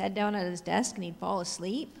lay his head down on his desk and he'd fall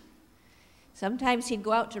asleep. Sometimes he'd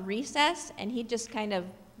go out to recess and he'd just kind of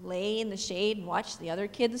lay in the shade and watch the other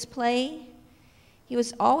kids play. He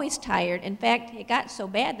was always tired. In fact, it got so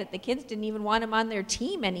bad that the kids didn't even want him on their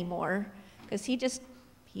team anymore because he just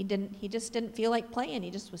didn't feel like playing. He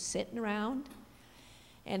just was sitting around.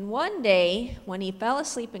 And one day, when he fell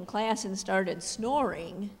asleep in class and started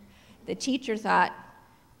snoring, the teacher thought,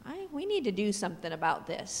 we need to do something about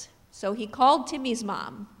this. So he called Timmy's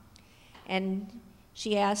mom, and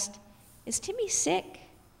she asked, "Is Timmy sick?"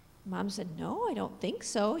 Mom said, "No, I don't think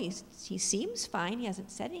so. He seems fine. He hasn't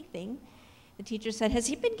said anything." The teacher said, "Has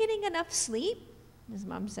he been getting enough sleep?" His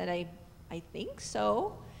mom said, I think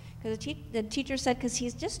so. Because the teacher said, because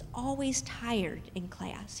he's just always tired in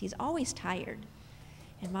class. He's always tired.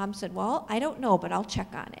 And Mom said, "Well, I don't know, but I'll check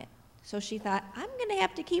on it." So she thought, I'm going to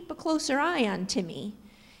have to keep a closer eye on Timmy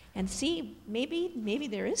and see, maybe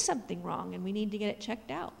there is something wrong and we need to get it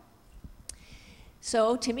checked out.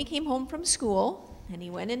 So Timmy came home from school and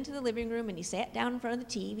he went into the living room and he sat down in front of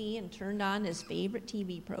the TV and turned on his favorite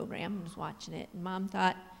TV program and was watching it. And Mom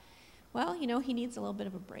thought, well, he needs a little bit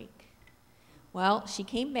of a break. Well, she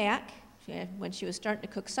came back when she was starting to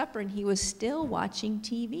cook supper, and he was still watching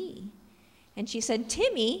TV. And she said,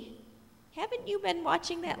 "Timmy, haven't you been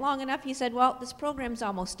watching that long enough?" He said, "Well, this program's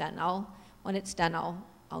almost done. When it's done,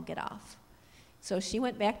 I'll get off." So she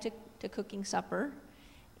went back to cooking supper,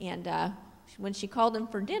 and when she called him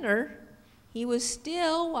for dinner, he was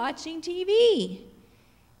still watching TV.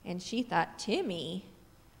 And she thought, "Timmy,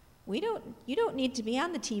 you don't need to be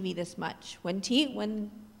on the TV this much.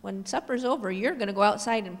 When supper's over, you're going to go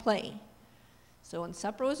outside and play." So when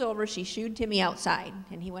supper was over, she shooed Timmy outside,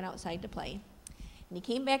 and he went outside to play. And he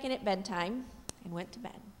came back in at bedtime and went to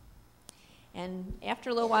bed. And after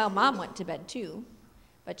a little while, Mom went to bed too.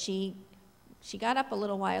 But she got up a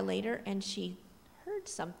little while later, and she heard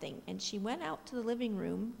something, and she went out to the living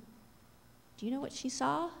room Do you know what she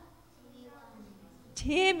saw?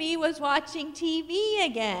 Timmy was watching TV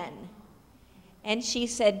again. And she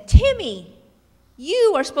said, Timmy,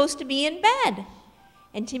 you are supposed to be in bed.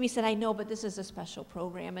 And Timmy said, I know, but this is a special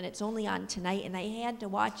program, and it's only on tonight, and I had to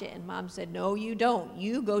watch it. And Mom said, no, you don't.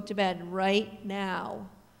 You go to bed right now.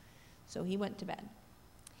 So he went to bed.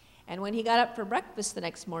 And when he got up for breakfast the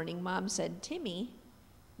next morning, Mom said, Timmy,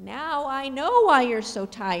 now I know why you're so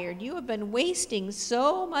tired. You have been wasting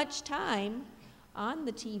so much time on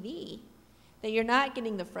the TV that you're not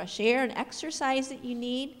getting the fresh air and exercise that you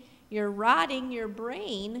need. You're rotting your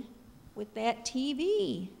brain with that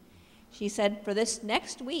TV. She said, for this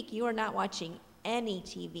next week, you are not watching any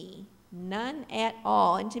TV, none at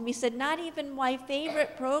all. And Timmy said, not even my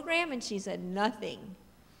favorite program? And she said, nothing.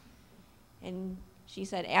 And she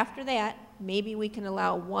said, after that, maybe we can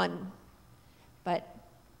allow one. But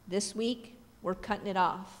this week, we're cutting it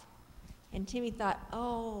off. And Timmy thought,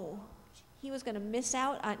 oh, he was going to miss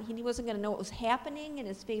out on, he wasn't going to know what was happening in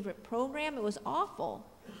his favorite program. It was awful.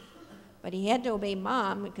 But he had to obey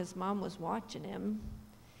Mom because Mom was watching him.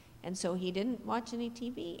 And so he didn't watch any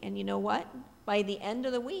TV. And you know what? By the end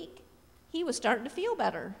of the week, he was starting to feel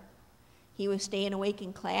better. He was staying awake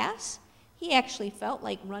in class. He actually felt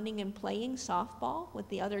like running and playing softball with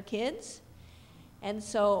the other kids. And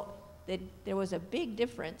so there was a big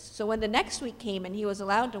difference. So when the next week came and he was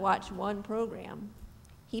allowed to watch one program,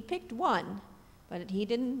 he picked one, but he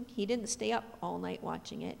didn't stay up all night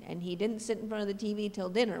watching it, and he didn't sit in front of the TV till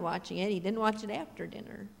dinner watching it. He didn't watch it after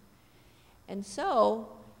dinner. And so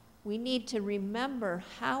we need to remember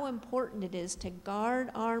how important it is to guard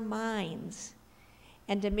our minds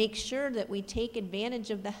and to make sure that we take advantage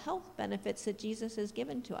of the health benefits that Jesus has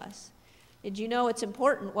given to us. Did you know it's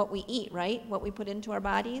important what we eat, right? What we put into our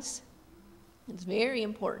bodies? It's very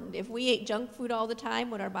important. If we ate junk food all the time,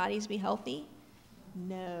 would our bodies be healthy?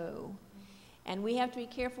 No. And we have to be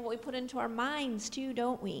careful what we put into our minds too,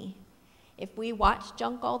 don't we? If we watch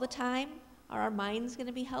junk all the time, are our minds going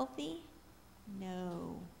to be healthy?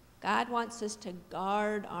 No. God wants us to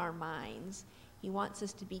guard our minds. He wants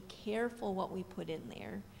us to be careful what we put in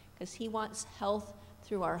there because he wants health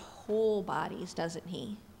through our whole bodies, doesn't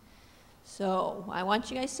he? So I want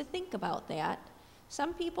you guys to think about that.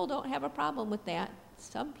 Some people don't have a problem with that.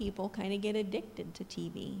 Some people kind of get addicted to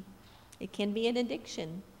TV. It can be an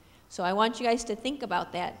addiction. So I want you guys to think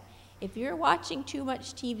about that. If you're watching too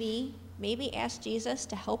much TV, maybe ask Jesus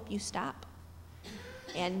to help you stop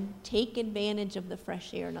and take advantage of the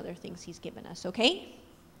fresh air and other things he's given us, okay?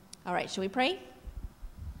 All right, shall we pray?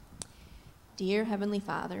 Dear Heavenly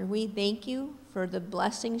Father, we thank you for the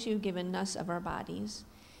blessings you've given us of our bodies.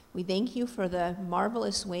 We thank you for the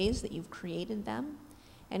marvelous ways that you've created them.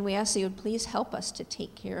 And we ask that you would please help us to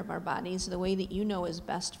take care of our bodies the way that you know is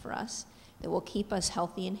best for us, that will keep us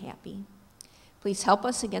healthy and happy. Please help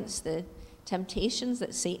us against the temptations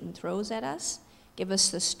that Satan throws at us. Give us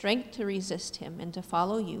the strength to resist him and to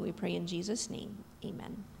follow you. We pray in Jesus' name.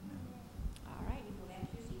 Amen. All right, you go back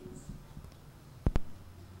to your seats.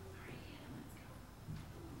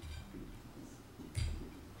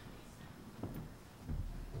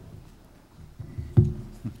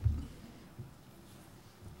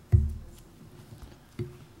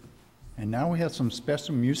 And now we have some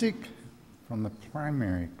special music from the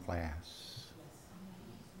primary class.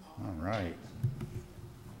 All right.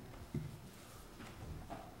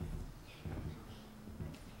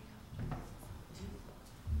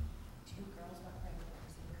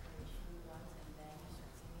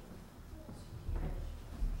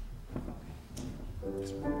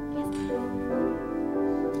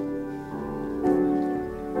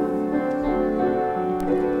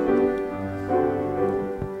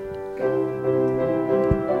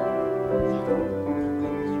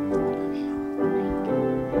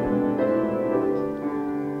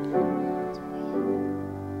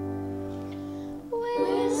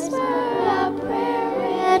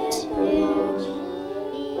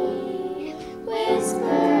 Whisper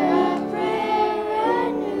a prayer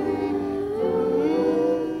anew.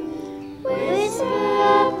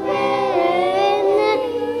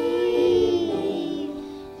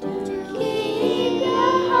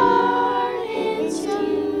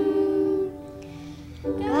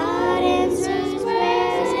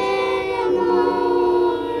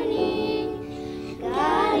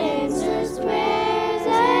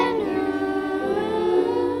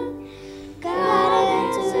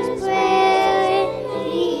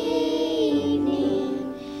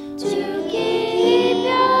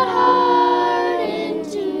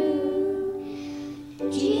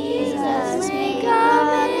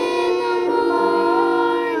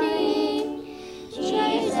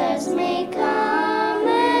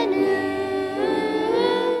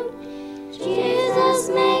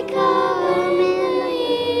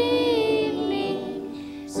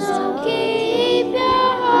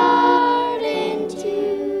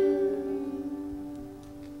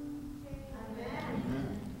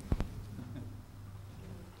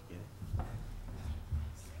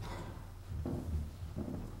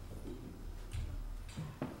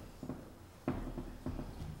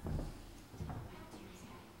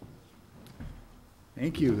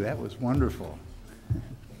 Thank you. That was wonderful.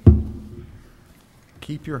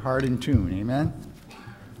 Keep your heart in tune. Amen.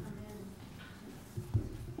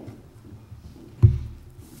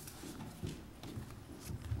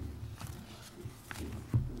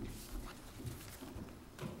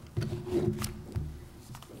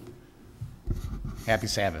 Happy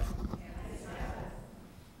Sabbath.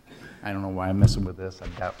 I don't know why I'm messing with this.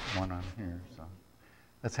 I've got one on here. So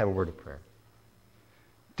let's have a word of prayer.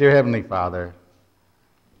 Dear Heavenly Father,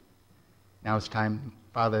 now it's time,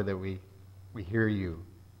 Father, that we hear you.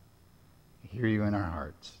 We hear you in our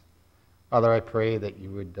hearts. Father, I pray that you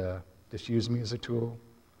would just use me as a tool.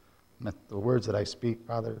 Let the words that I speak,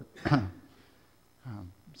 Father,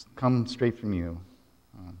 come straight from you.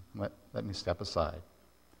 Let me step aside.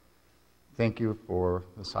 Thank you for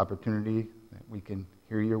this opportunity that we can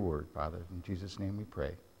hear your word, Father. In Jesus' name we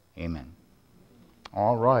pray. Amen.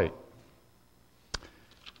 All right.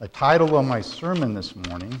 The title of my sermon this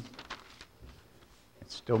morning,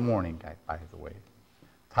 it's still morning, by the way.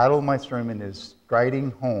 The title of my sermon is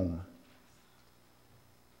Striding Home.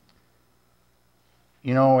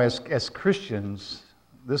 You know, as Christians,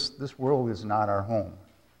 this world is not our home.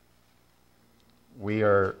 We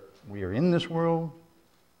are in this world,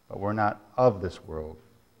 but we're not of this world.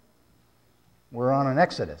 We're on an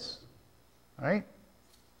exodus, right?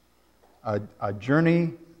 A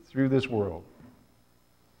journey through this world.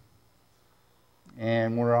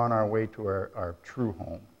 And we're on our way to our true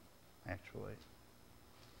home, actually.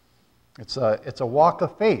 It's a walk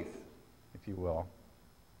of faith, if you will.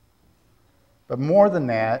 But more than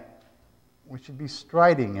that, we should be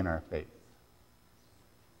striding in our faith.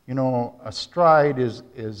 You know, a stride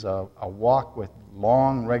is a walk with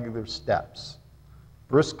long, regular steps,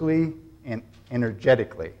 briskly and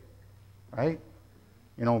energetically, right?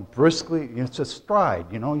 You know, briskly, it's a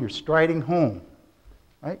stride, you know, you're striding home,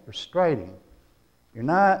 right? You're striding. You're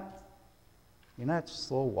not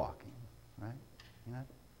slow walking, right? You're not,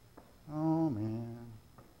 oh man.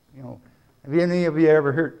 You know, have any of you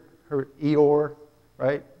ever heard Eeyore,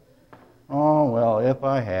 right? Oh, well, if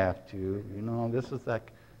I have to, you know, this is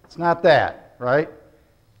like, it's not that, right?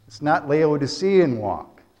 It's not Laodicean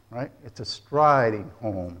walk, right? It's a striding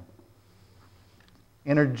home,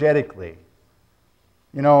 energetically.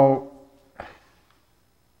 You know,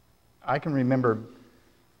 I can remember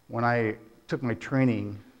when I took my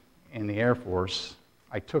training in the Air Force,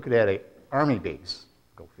 I took it at an Army base,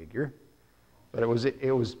 go figure, but it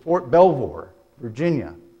was Fort Belvoir,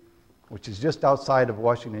 Virginia, which is just outside of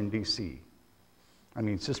Washington, D.C. I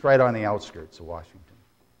mean, it's just right on the outskirts of Washington.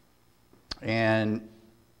 And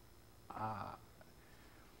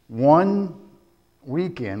one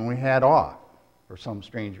weekend we had off for some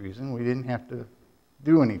strange reason. We didn't have to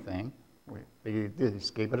do anything. They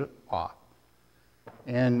just gave it off.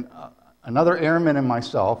 And another airman and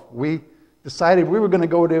myself, we decided we were going to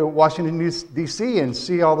go to Washington, D.C. and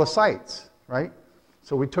see all the sights, right?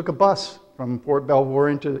 So we took a bus from Fort Belvoir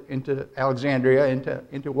into Alexandria,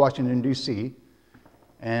 into Washington, D.C.,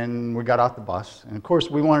 and we got off the bus. And of course,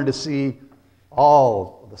 we wanted to see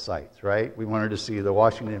all of the sites, right? We wanted to see the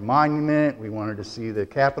Washington Monument, we wanted to see the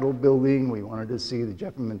Capitol building, we wanted to see the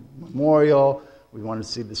Jefferson Memorial, we wanted to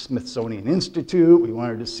see the Smithsonian Institute, we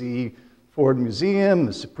wanted to see Ford Museum,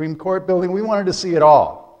 the Supreme Court building, we wanted to see it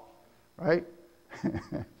all, right?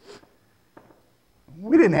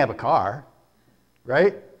 We didn't have a car,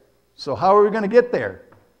 right? So how are we going to get there?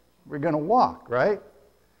 We're going to walk, right?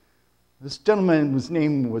 This gentleman, his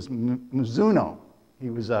name was Mizuno. He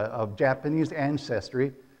was of Japanese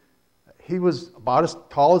ancestry. He was about as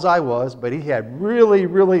tall as I was, but he had really,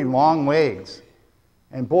 really long legs.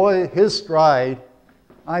 And boy, his stride,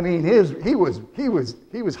 I mean, he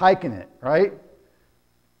was hiking it, right?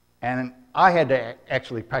 And I had to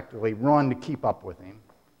actually practically run to keep up with him.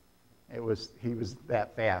 He was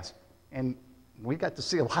that fast. And we got to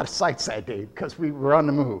see a lot of sights that day because we were on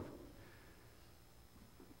the move.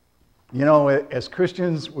 You know, as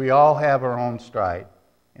Christians, we all have our own stride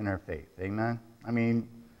in our faith. Amen? I mean,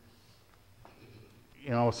 you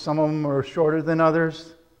know, some of them are shorter than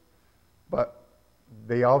others, but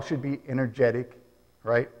they all should be energetic,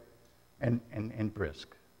 right? And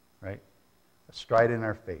brisk, right? A stride in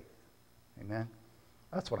our faith. Amen?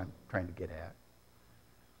 That's what I'm trying to get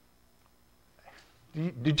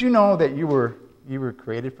at. Did you know that you were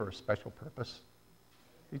created for a special purpose?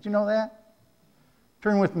 Did you know that?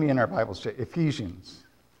 Turn with me in our Bibles to Ephesians.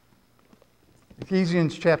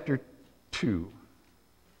 Ephesians chapter 2.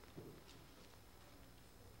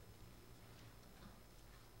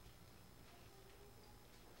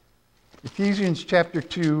 Ephesians chapter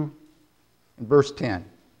 2 and verse 10.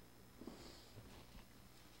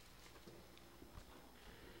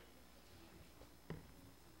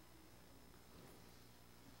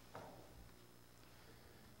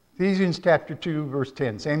 Ephesians chapter 2, verse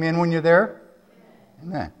 10. Say amen when you're there.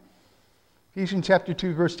 Amen. Ephesians chapter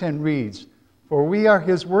 2, verse 10 reads, "For we are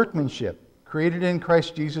his workmanship, created in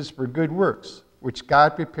Christ Jesus for good works, which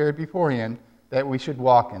God prepared beforehand that we should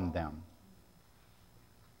walk in them."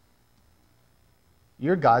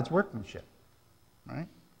 You're God's workmanship, right?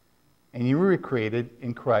 And you were created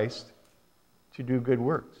in Christ to do good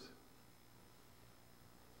works.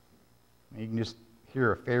 You can just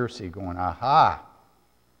hear a Pharisee going, aha,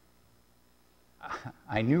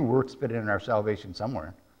 I knew works fit in our salvation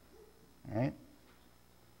somewhere, right?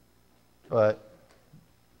 But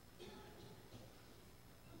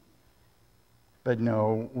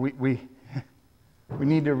no, we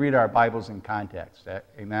need to read our Bibles in context,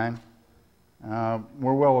 amen?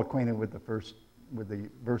 We're well acquainted with the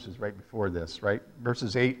verses right before this, right?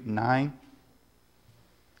 Verses 8 and 9.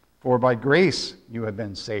 "For by grace you have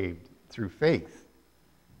been saved through faith,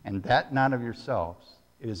 and that not of yourselves.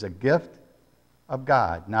 It is a gift of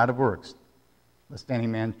God, not of works, lest any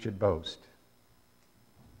man should boast."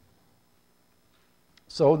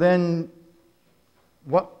 So then,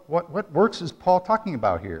 what works is Paul talking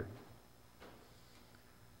about here?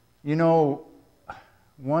 You know,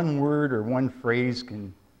 one word or one phrase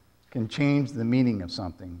can change the meaning of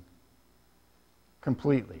something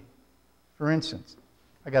completely. For instance,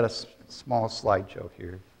 I got a small slideshow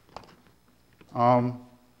here.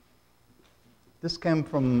 This came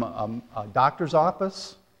from a doctor's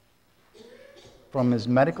office. From his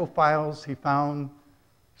medical files, he found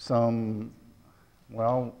a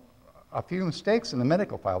few mistakes in the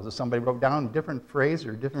medical files. If somebody wrote down a different phrase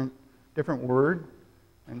or different word,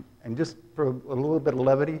 and just for a little bit of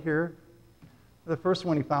levity here, the first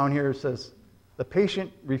one he found here says, "The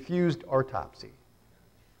patient refused autopsy."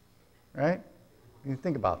 Right? You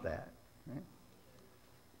think about that. Right?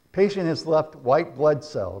 Patient has left white blood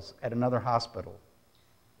cells at another hospital.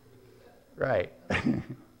 Right.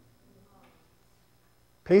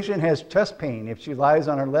 Patient has chest pain if she lies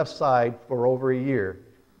on her left side for over a year.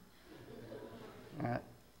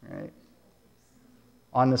 Right.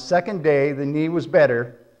 On the second day, the knee was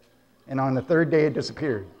better, and on the third day, it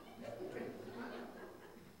disappeared.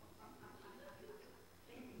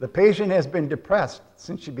 The patient has been depressed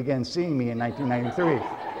since she began seeing me in 1993.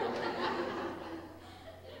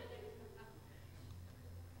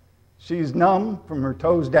 She's numb from her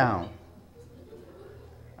toes down.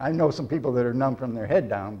 I know some people that are numb from their head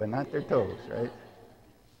down, but not their toes, right?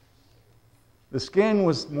 The skin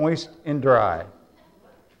was moist and dry.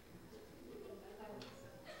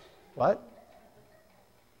 What?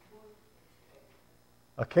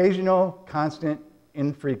 Occasional, constant,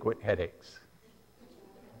 infrequent headaches.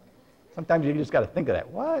 Sometimes you just got to think of that.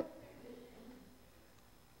 What?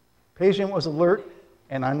 Patient was alert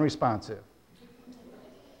and unresponsive.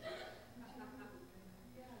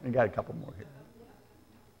 We got a couple more here.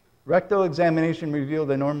 Rectal examination revealed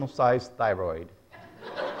a normal-sized thyroid.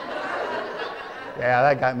 Yeah,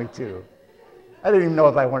 that got me too. I didn't even know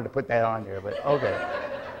if I wanted to put that on there, but okay.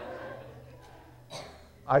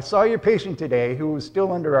 I saw your patient today who was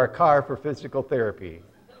still under our car for physical therapy.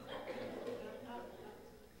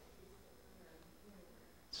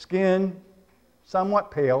 Skin, somewhat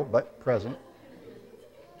pale, but present.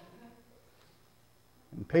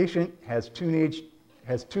 And patient has two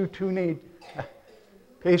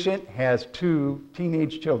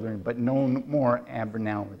teenage children, but no more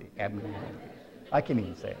abnormality. I can't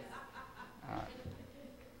even say it.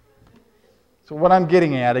 So what I'm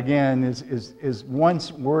getting at, again, is one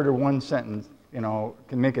word or one sentence, can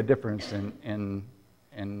make a difference in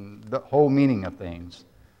the whole meaning of things.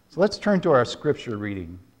 So let's turn to our scripture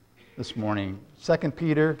reading this morning. 2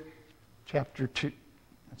 Peter chapter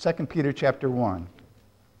 1.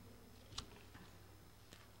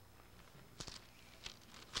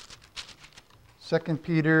 Second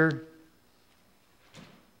Peter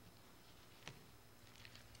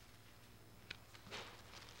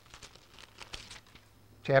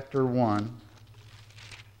chapter 1.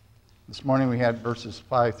 This morning we had verses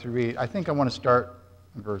 5 through 8. I think I want to start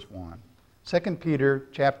in verse 1. 2 Peter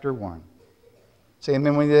chapter 1. Say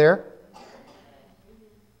amen when you're there.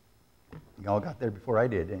 You all got there before I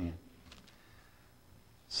did, didn't you? It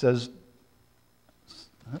says,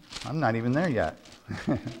 I'm not even there yet.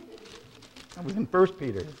 I was in 1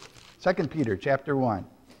 Peter. 2 Peter chapter 1.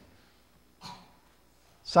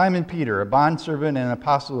 Simon Peter, a bondservant and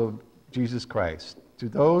apostle of Jesus Christ, to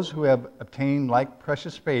those who have obtained like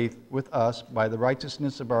precious faith with us by the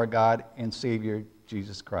righteousness of our God and Savior,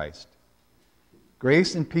 Jesus Christ.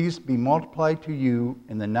 Grace and peace be multiplied to you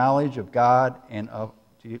in the knowledge of God and of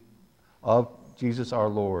Jesus our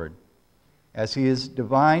Lord, as his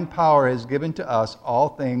divine power has given to us all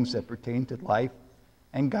things that pertain to life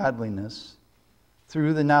and godliness,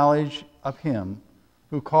 through the knowledge of him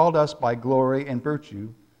who called us by glory and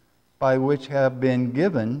virtue, by which have been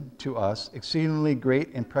given to us exceedingly great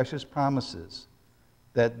and precious promises,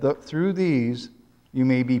 that through these you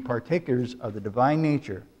may be partakers of the divine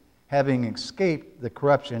nature, having escaped the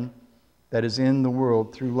corruption that is in the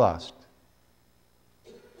world through lust.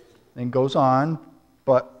 Then goes on,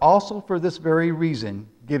 but also for this very reason,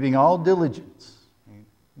 giving all diligence.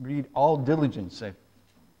 Read all diligence. That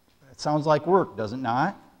sounds like work, does it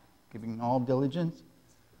not? Giving all diligence.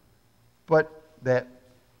 But that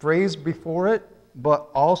phrase before it, but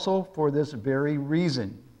also for this very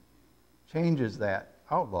reason, changes that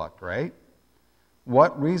outlook, right?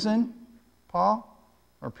 What reason, Paul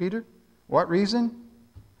or Peter? What reason?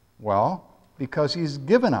 Well, because he's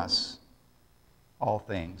given us all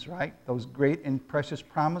things, right? Those great and precious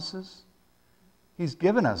promises. He's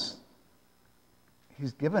given us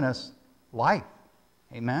life.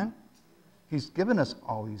 Amen? He's given us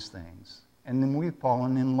all these things. And then we've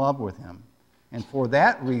fallen in love with him. And for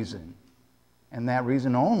that reason, and that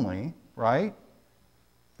reason only, right,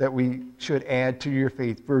 that we should add to your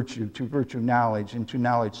faith virtue, to virtue knowledge, and to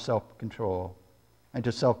knowledge self-control, and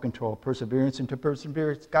to self-control perseverance, and to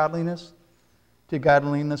perseverance godliness, to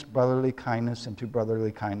godliness brotherly kindness, and to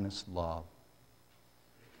brotherly kindness love.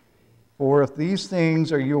 For if these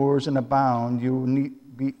things are yours and abound, you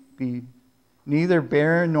will be neither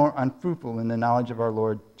barren nor unfruitful in the knowledge of our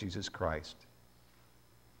Lord Jesus Christ.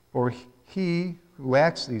 For he who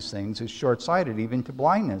lacks these things is short-sighted even to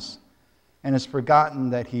blindness, and has forgotten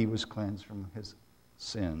that he was cleansed from his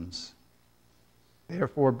sins.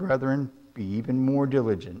 Therefore, brethren, be even more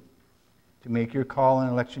diligent to make your call and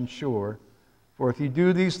election sure, for if you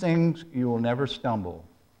do these things, you will never stumble.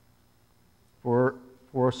 For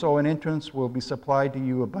so an entrance will be supplied to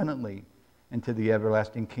you abundantly into the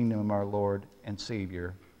everlasting kingdom of our Lord and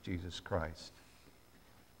Savior, Jesus Christ.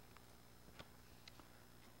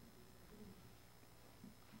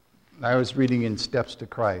 I was reading in Steps to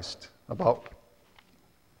Christ about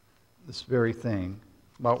this very thing,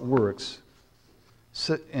 about works,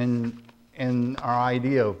 and our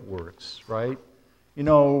idea of works, right? You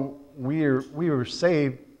know, we were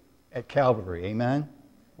saved at Calvary, amen?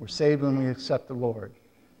 We're saved when we accept the Lord.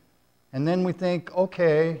 And then we think,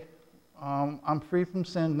 okay, I'm free from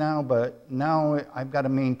sin now, but now I've got to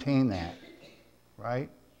maintain that, right?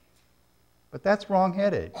 But that's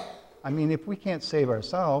wrong-headed. I mean, if we can't save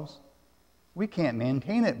ourselves, we can't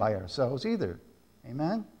maintain it by ourselves either.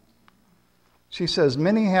 Amen? She says,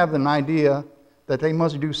 many have an idea that they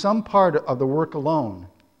must do some part of the work alone.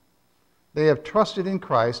 They have trusted in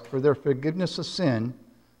Christ for their forgiveness of sin,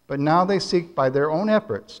 but now they seek by their own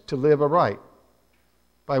efforts to live aright,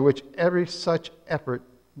 by which every such effort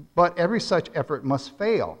must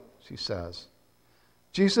fail, she says.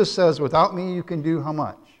 Jesus says, without me you can do how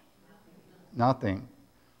much? Nothing.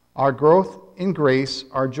 Our growth in grace,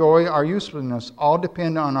 our joy, our usefulness all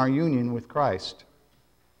depend on our union with Christ.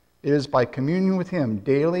 It is by communion with him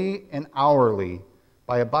daily and hourly,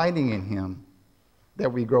 by abiding in him,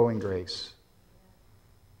 that we grow in grace.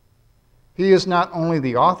 He is not only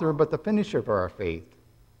the author, but the finisher of our faith.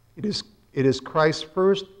 It is Christ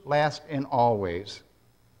first, last, and always.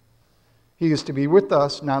 He is to be with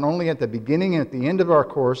us not only at the beginning and at the end of our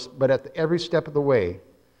course, but at every step of the way.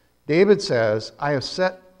 David says, I have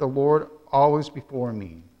set the Lord always before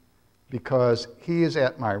me. Because he is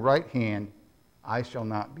at my right hand, I shall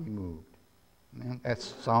not be moved. Amen?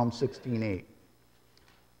 That's Psalm 16:8. A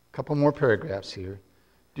couple more paragraphs here.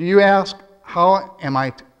 Do you ask, how am I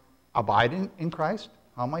to abide in Christ?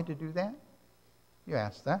 How am I to do that? You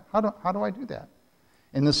ask that. How do I do that?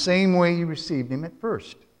 In the same way you received him at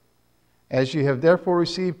first. As you have therefore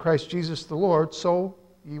received Christ Jesus the Lord, so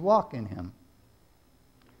ye walk in him.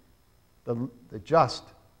 The just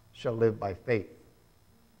shall live by faith.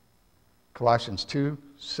 Colossians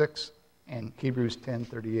 2:6 and Hebrews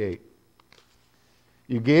 10:38.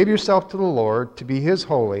 You gave yourself to the Lord to be his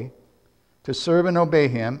holy, to serve and obey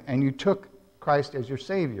him, and you took Christ as your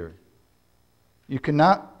Savior. You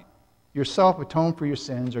cannot yourself atone for your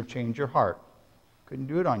sins or change your heart. Couldn't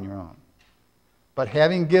do it on your own. But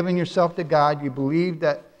having given yourself to God, you believe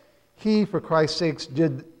that he, for Christ's sakes,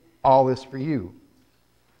 did all this for you.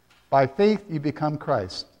 By faith you become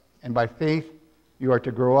Christ, and by faith you are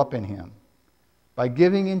to grow up in him. By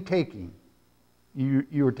giving and taking,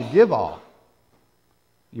 you are to give all.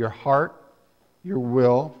 Your heart, your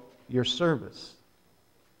will, your service.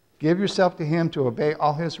 Give yourself to him to obey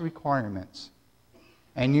all his requirements.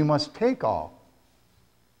 And you must take all.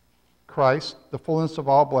 Christ, the fullness of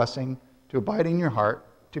all blessing, to abide in your heart,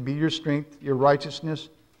 to be your strength, your righteousness,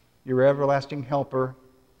 your everlasting helper,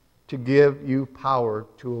 to give you power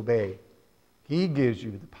to obey. He gives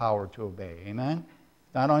you the power to obey. Amen?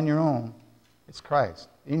 Not on your own. It's Christ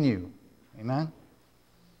in you. Amen?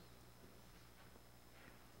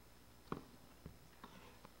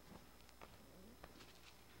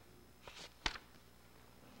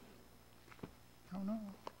 Oh, no.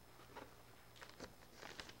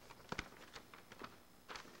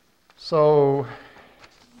 So,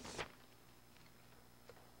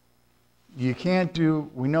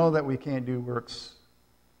 we know that we can't do works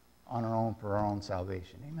on our own for our own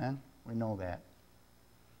salvation. Amen? We know that.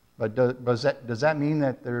 But does that mean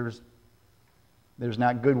that there's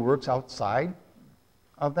not good works outside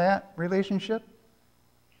of that relationship?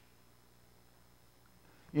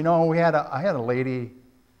 You know, I had a lady,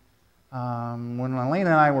 when Elaine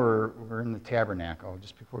and I were in the tabernacle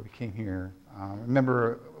just before we came here.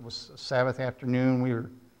 Remember, it was a Sabbath afternoon. We were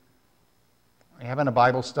having a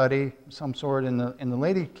Bible study of some sort, and the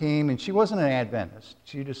lady came, and she wasn't an Adventist.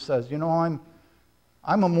 She just says, you know,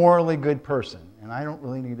 I'm a morally good person, and I don't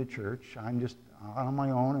really need a church. I'm just on my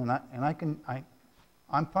own,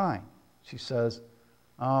 I'm fine. She says,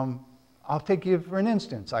 I'll take you for an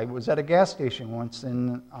instance. I was at a gas station once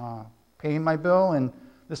and paying my bill, and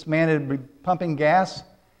this man had been pumping gas,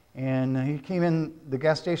 and he came in the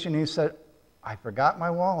gas station and he said, I forgot my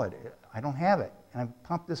wallet. I don't have it. And I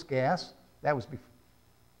pumped this gas. That was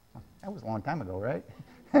a long time ago, right?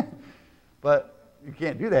 But you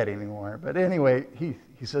can't do that anymore. But anyway, he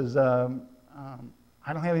says, I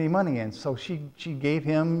don't have any money. And so she gave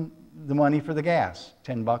him the money for the gas,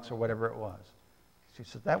 $10 or whatever it was. She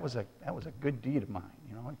said, that was a good deed of mine.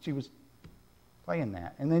 You know, she was playing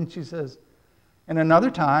that. And then she says, and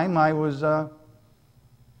another time I was, well,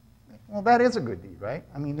 that is a good deed, right?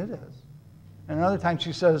 I mean, it is. And another time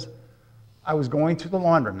she says, I was going to the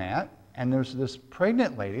laundromat, and there's this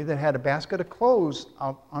pregnant lady that had a basket of clothes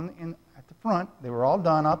out at the front. They were all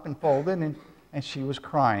done up and folded, and she was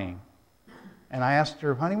crying. And I asked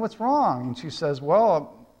her, honey, what's wrong? And she says,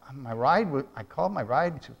 well, I called my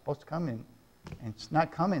ride, she was supposed to come in, and it's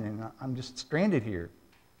not coming, and I'm just stranded here.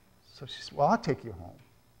 So she said, well, I'll take you home.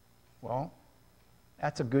 Well,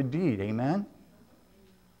 that's a good deed, amen?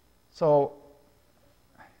 So,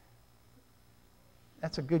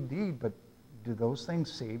 that's a good deed, but do those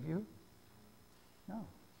things save you? No,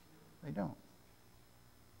 they don't.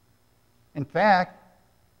 In fact,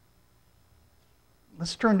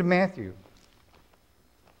 let's turn to Matthew.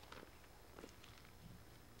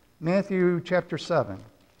 Matthew chapter 7.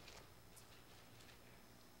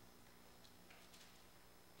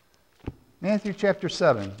 Matthew chapter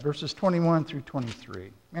 7, verses 21 through 23.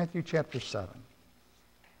 Matthew chapter 7,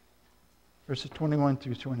 verses 21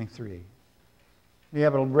 through 23. If you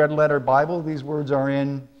have a red letter Bible, these words are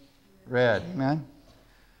in red. Amen?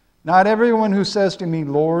 Not everyone who says to me,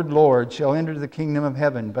 Lord, Lord, shall enter the kingdom of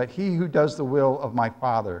heaven, but he who does the will of my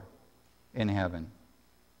Father in heaven.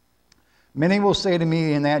 Many will say to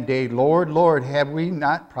me in that day, Lord, Lord, have we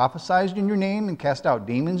not prophesied in your name and cast out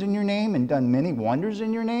demons in your name and done many wonders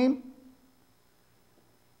in your name?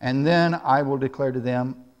 And then I will declare to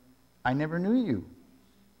them, I never knew you.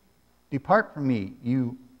 Depart from me,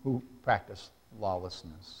 you who practice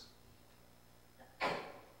lawlessness.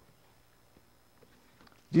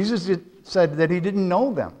 Jesus said that he didn't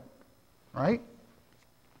know them, right?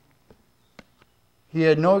 He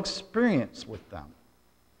had no experience with them.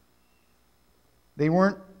 They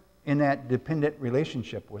weren't in that dependent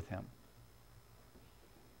relationship with him.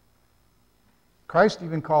 Christ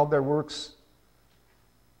even called their works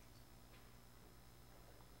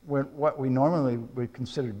what we normally would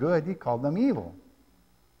consider good, he called them evil.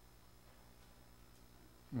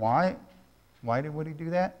 Why? Would he do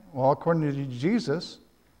that? Well, according to Jesus,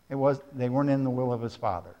 they weren't in the will of his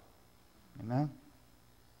Father. Amen?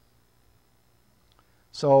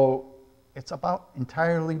 So it's about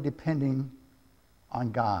entirely depending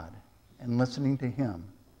on God and listening to him.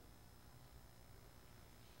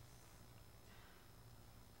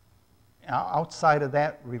 Outside of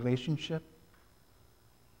that relationship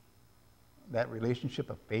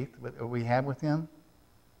of faith that we have with him,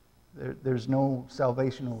 there's no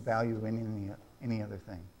salvational value in any other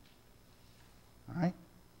thing. All right?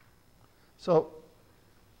 So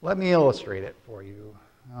let me illustrate it for you.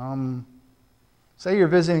 Say you're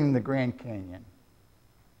visiting the Grand Canyon,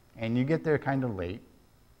 and you get there kind of late,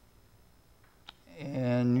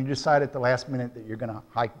 and you decide at the last minute that you're going to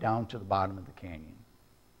hike down to the bottom of the canyon.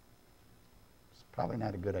 It's probably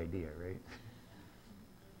not a good idea, right?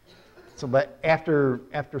 but after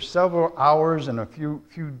several hours and a few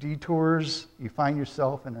detours, you find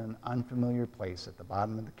yourself in an unfamiliar place at the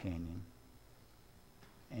bottom of the canyon,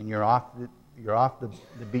 and you're off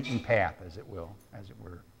the beaten path, as it were.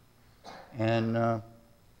 And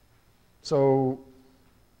so,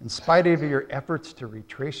 in spite of your efforts to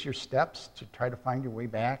retrace your steps to try to find your way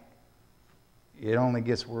back, it only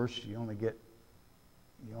gets worse. You only get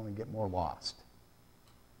more lost.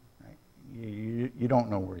 Right? You don't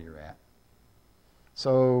know where you're at.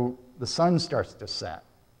 So the sun starts to set,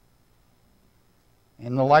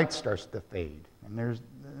 and the light starts to fade, and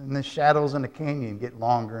the shadows in the canyon get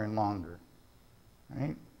longer and longer.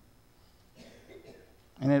 Right?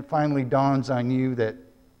 And it finally dawns on you that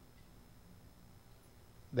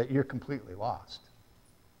you're completely lost.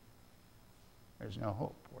 There's no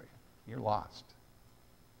hope for you. You're lost.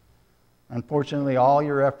 Unfortunately, all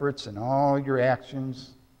your efforts and all your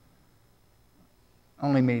actions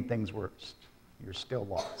only made things worse. You're still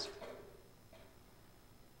lost.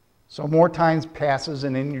 So more time passes,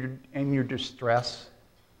 and in your distress,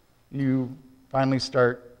 you finally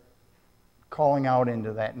start calling out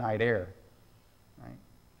into that night air. Right?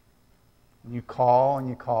 And you call,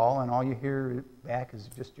 and all you hear back is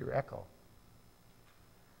just your echo.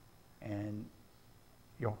 And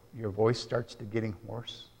your voice starts to getting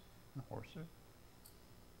hoarse and hoarser.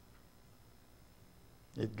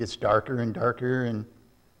 It gets darker and darker,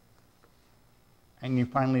 and you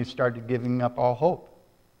finally started giving up all hope.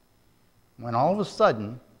 When all of a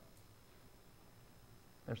sudden,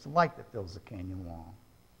 there's a light that fills the canyon wall,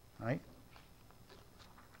 right?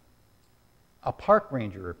 A park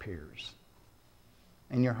ranger appears,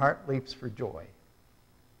 and your heart leaps for joy.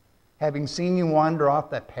 Having seen you wander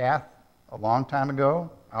off that path a long time ago,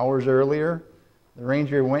 hours earlier, the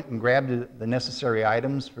ranger went and grabbed the necessary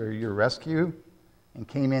items for your rescue and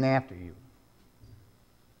came in after you.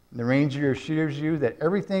 The ranger assures you that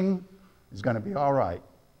everything is going to be all right.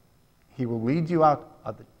 He will lead you out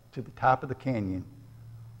to the top of the canyon.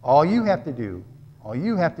 All you have to do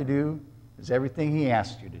is everything he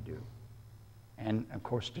asks you to do. And, of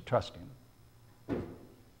course, to trust him.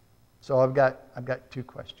 So I've got two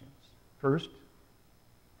questions. First,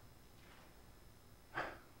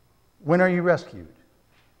 when are you rescued?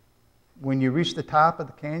 When you reach the top of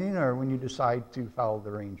the canyon, or when you decide to follow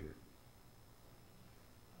the ranger?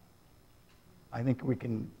 I think we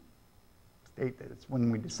can state that it's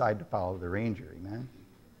when we decide to follow the ranger, amen?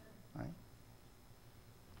 Right?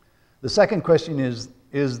 The second question is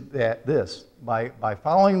that this, by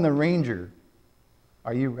following the ranger,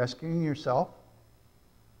 are you rescuing yourself?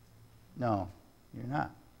 No, you're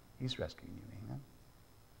not. He's rescuing you, amen?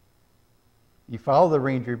 You follow the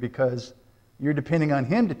ranger because you're depending on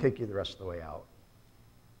him to take you the rest of the way out.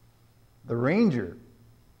 The ranger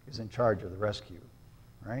is in charge of the rescue,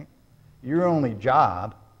 right? Your only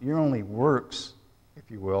job, your only works,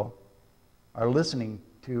 if you will, are listening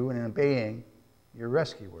to and obeying your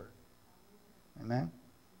rescuer. Amen?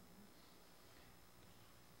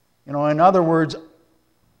 You know, in other words,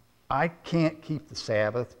 I can't keep the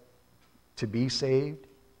Sabbath to be saved,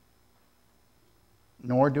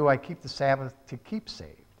 nor do I keep the Sabbath to keep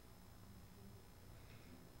saved.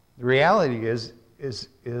 The reality is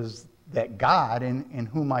that God, in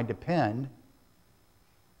whom I depend,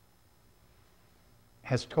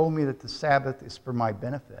 has told me that the Sabbath is for my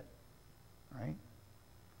benefit, right?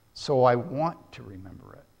 So I want to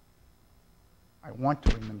remember it. I want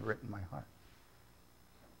to remember it in my heart.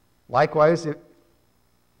 Likewise,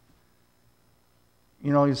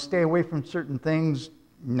 you stay away from certain things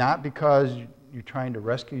not because you're trying to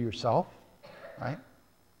rescue yourself, right?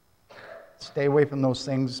 Stay away from those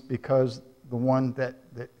things because the one that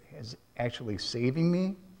is actually saving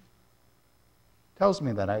me tells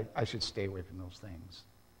me that I should stay away from those things.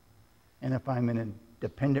 And if I'm in a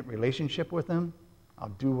dependent relationship with him, I'll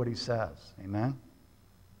do what he says. Amen?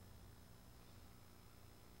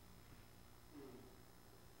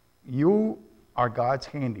 You are God's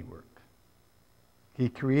handiwork. He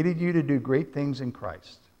created you to do great things in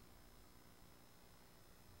Christ.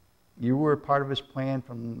 You were a part of his plan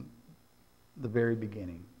from the very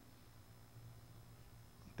beginning.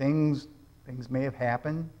 Things may have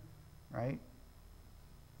happened, right?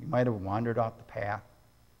 You might have wandered off the path.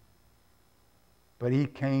 But he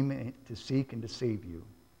came to seek and to save you.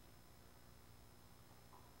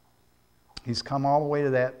 He's come all the way to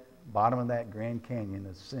that bottom of that Grand Canyon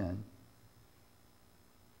of sin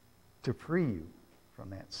to free you from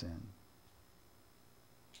that sin.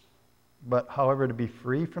 But however, to be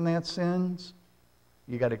free from that sins,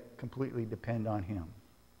 you got to completely depend on him.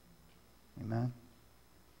 Amen?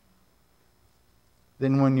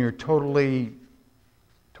 Then when you're totally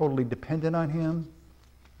totally dependent on him.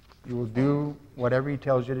 You will do whatever he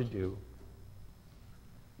tells you to do.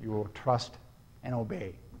 You will trust and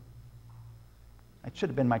obey. That should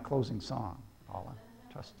have been my closing song, Paula.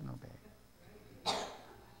 Trust and obey.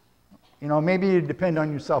 You know, maybe you depend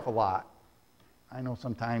on yourself a lot. I know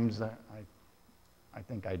sometimes I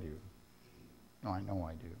think I do. No, I know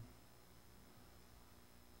I do.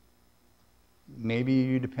 Maybe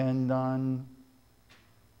you depend on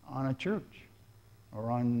a church or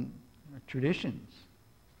on traditions.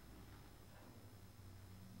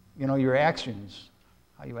 You know, your actions,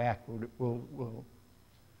 how you act, will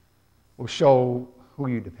show who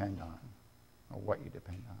you depend on or what you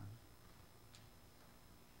depend on.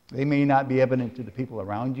 They may not be evident to the people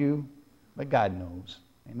around you, but God knows.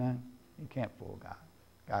 Amen? You can't fool God.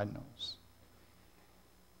 God knows.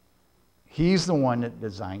 He's the one that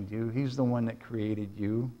designed you. He's the one that created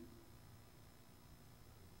you.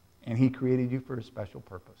 And he created you for a special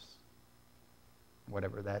purpose,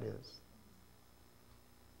 whatever that is.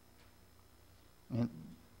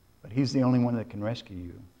 But he's the only one that can rescue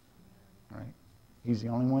you, right? He's the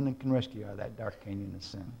only one that can rescue you out of that dark canyon of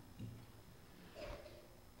sin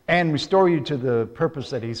and restore you to the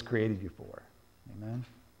purpose that he's created you for. Amen?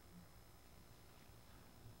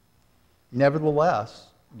 Nevertheless,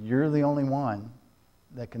 you're the only one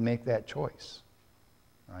that can make that choice,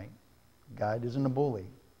 right? God isn't a bully.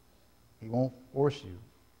 He won't force you.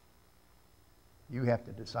 You have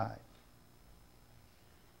to decide.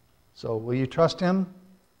 So will you trust him?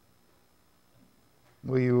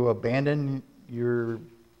 Will you abandon your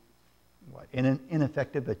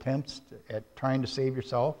ineffective attempts at trying to save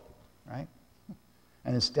yourself, right?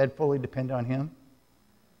 And instead fully depend on him?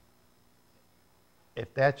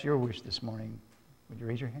 If that's your wish this morning, would you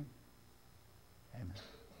raise your hand? Amen.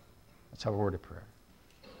 Let's have a word of prayer.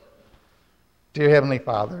 Dear Heavenly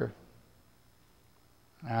Father,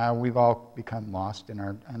 we've all become lost in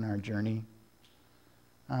our journey.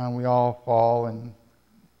 We all fall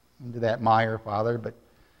into that mire, Father, but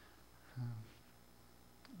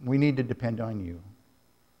we need to depend on you.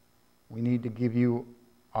 We need to give you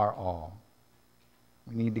our all.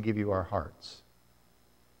 We need to give you our hearts.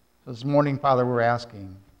 So this morning, Father, we're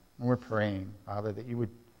asking and we're praying, Father, that you would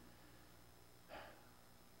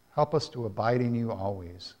help us to abide in you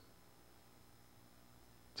always.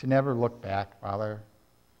 To never look back, Father,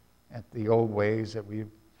 at the old ways that we've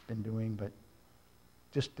been doing, but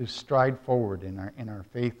just to stride forward in our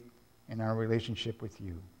faith, in our relationship with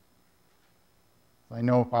you. I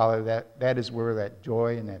know, Father, that is where that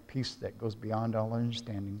joy and that peace that goes beyond all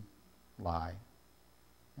understanding lie.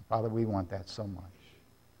 And Father, we want that so much.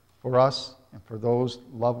 For us and for those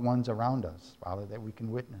loved ones around us, Father, that we can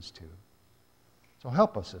witness to. So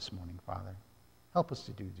help us this morning, Father. Help us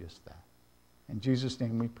to do just that. In Jesus'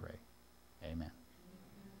 name we pray. Amen.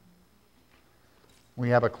 We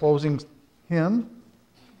have a closing hymn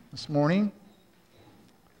this morning.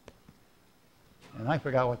 And I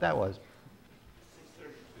forgot what that was.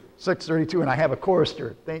 632, and I have a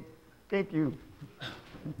chorister. Thank you.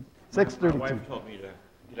 632. My wife told me to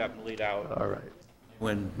get up and lead out. All right.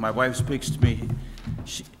 When my wife speaks to me,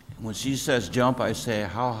 when she says jump, I say,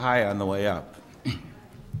 how high on the way up?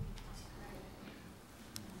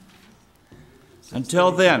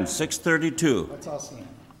 Until then, 632. Let's all stand.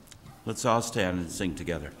 Let's all stand and sing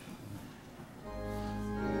together.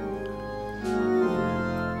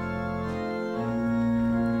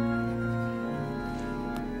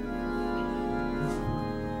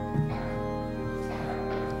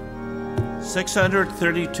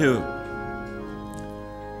 $632.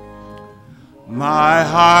 My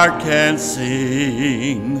heart can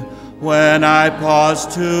sing when I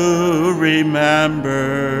pause to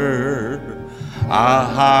remember. A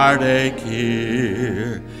heartache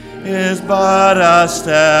here is but a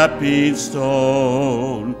stepping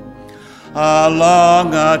stone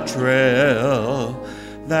along a trail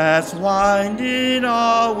that's winding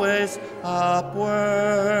always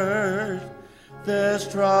upward. This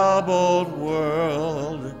troubled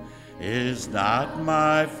world is not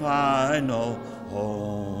my final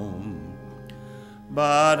home.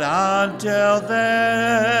 But until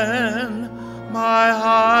then, my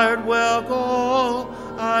heart will go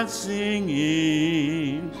on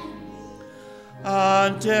singing.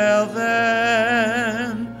 Until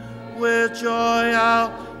then, with joy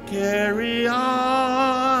I'll carry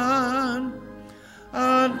on.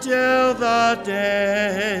 Until the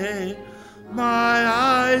day my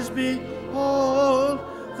eyes behold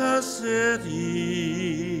the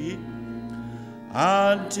city,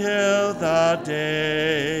 until the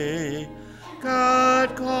day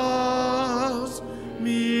God calls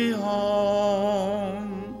me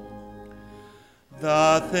home.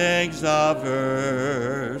 The things of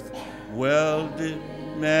earth, will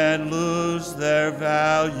men lose their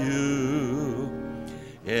value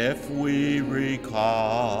if we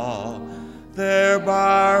recall they're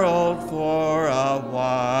borrowed for a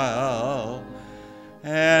while,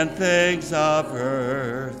 and things of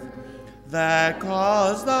earth that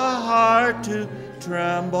cause the heart to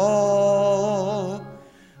tremble,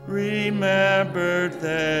 remembered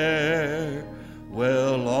there,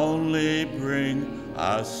 will only bring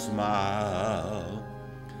a smile.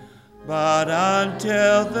 But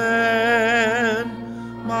until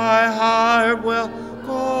then, my heart will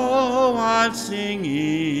go on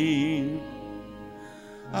singing.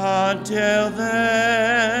 Until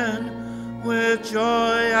then, with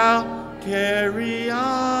joy I'll carry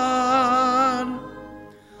on.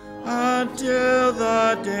 Until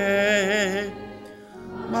the day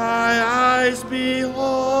my eyes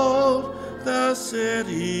behold the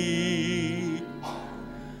city.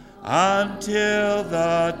 Until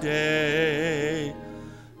the day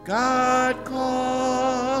God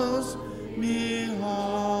calls me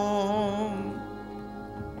home.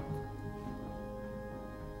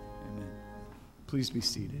 Amen. Please be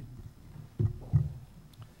seated.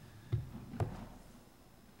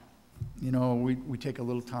 You know, we take a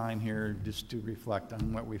little time here just to reflect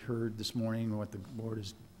on what we've heard this morning and what the Lord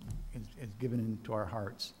has given into our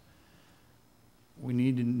hearts. We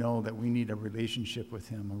need to know that we need a relationship with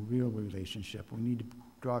Him, a real relationship. We need to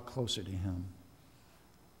draw closer to Him.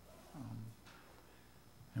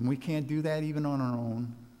 And we can't do that even on our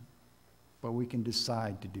own, but we can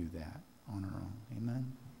decide to do that on our own.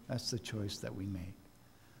 Amen? That's the choice that we make.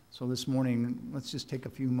 So this morning, let's just take a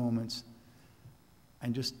few moments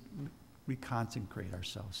and just reconsecrate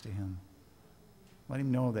ourselves to Him. Let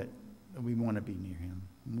Him know that we want to be near Him,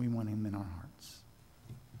 and we want Him in our hearts.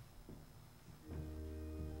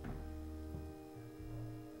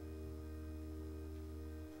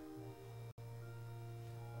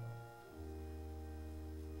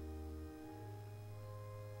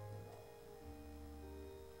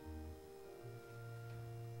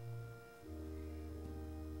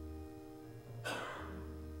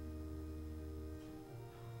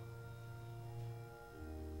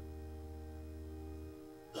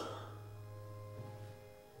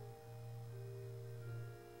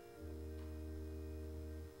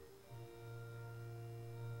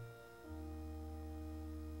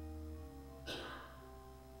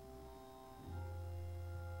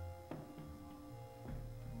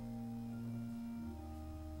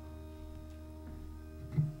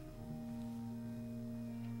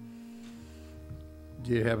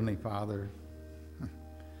 Dear Heavenly Father,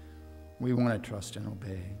 we want to trust and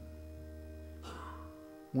obey.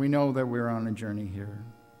 We know that we're on a journey here.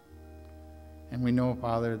 And we know,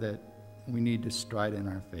 Father, that we need to stride in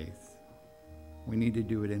our faith. We need to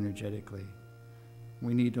do it energetically.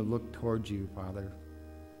 We need to look towards you, Father,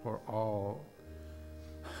 for all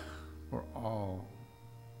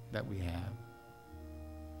that we have.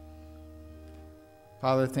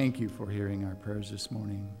 Father, thank you for hearing our prayers this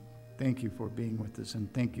morning. Thank you for being with us,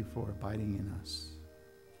 and thank you for abiding in us.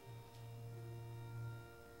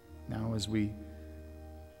 Now, as we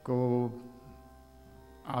go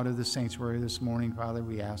out of the sanctuary this morning, Father,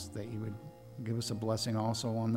 we ask that you would give us a blessing also on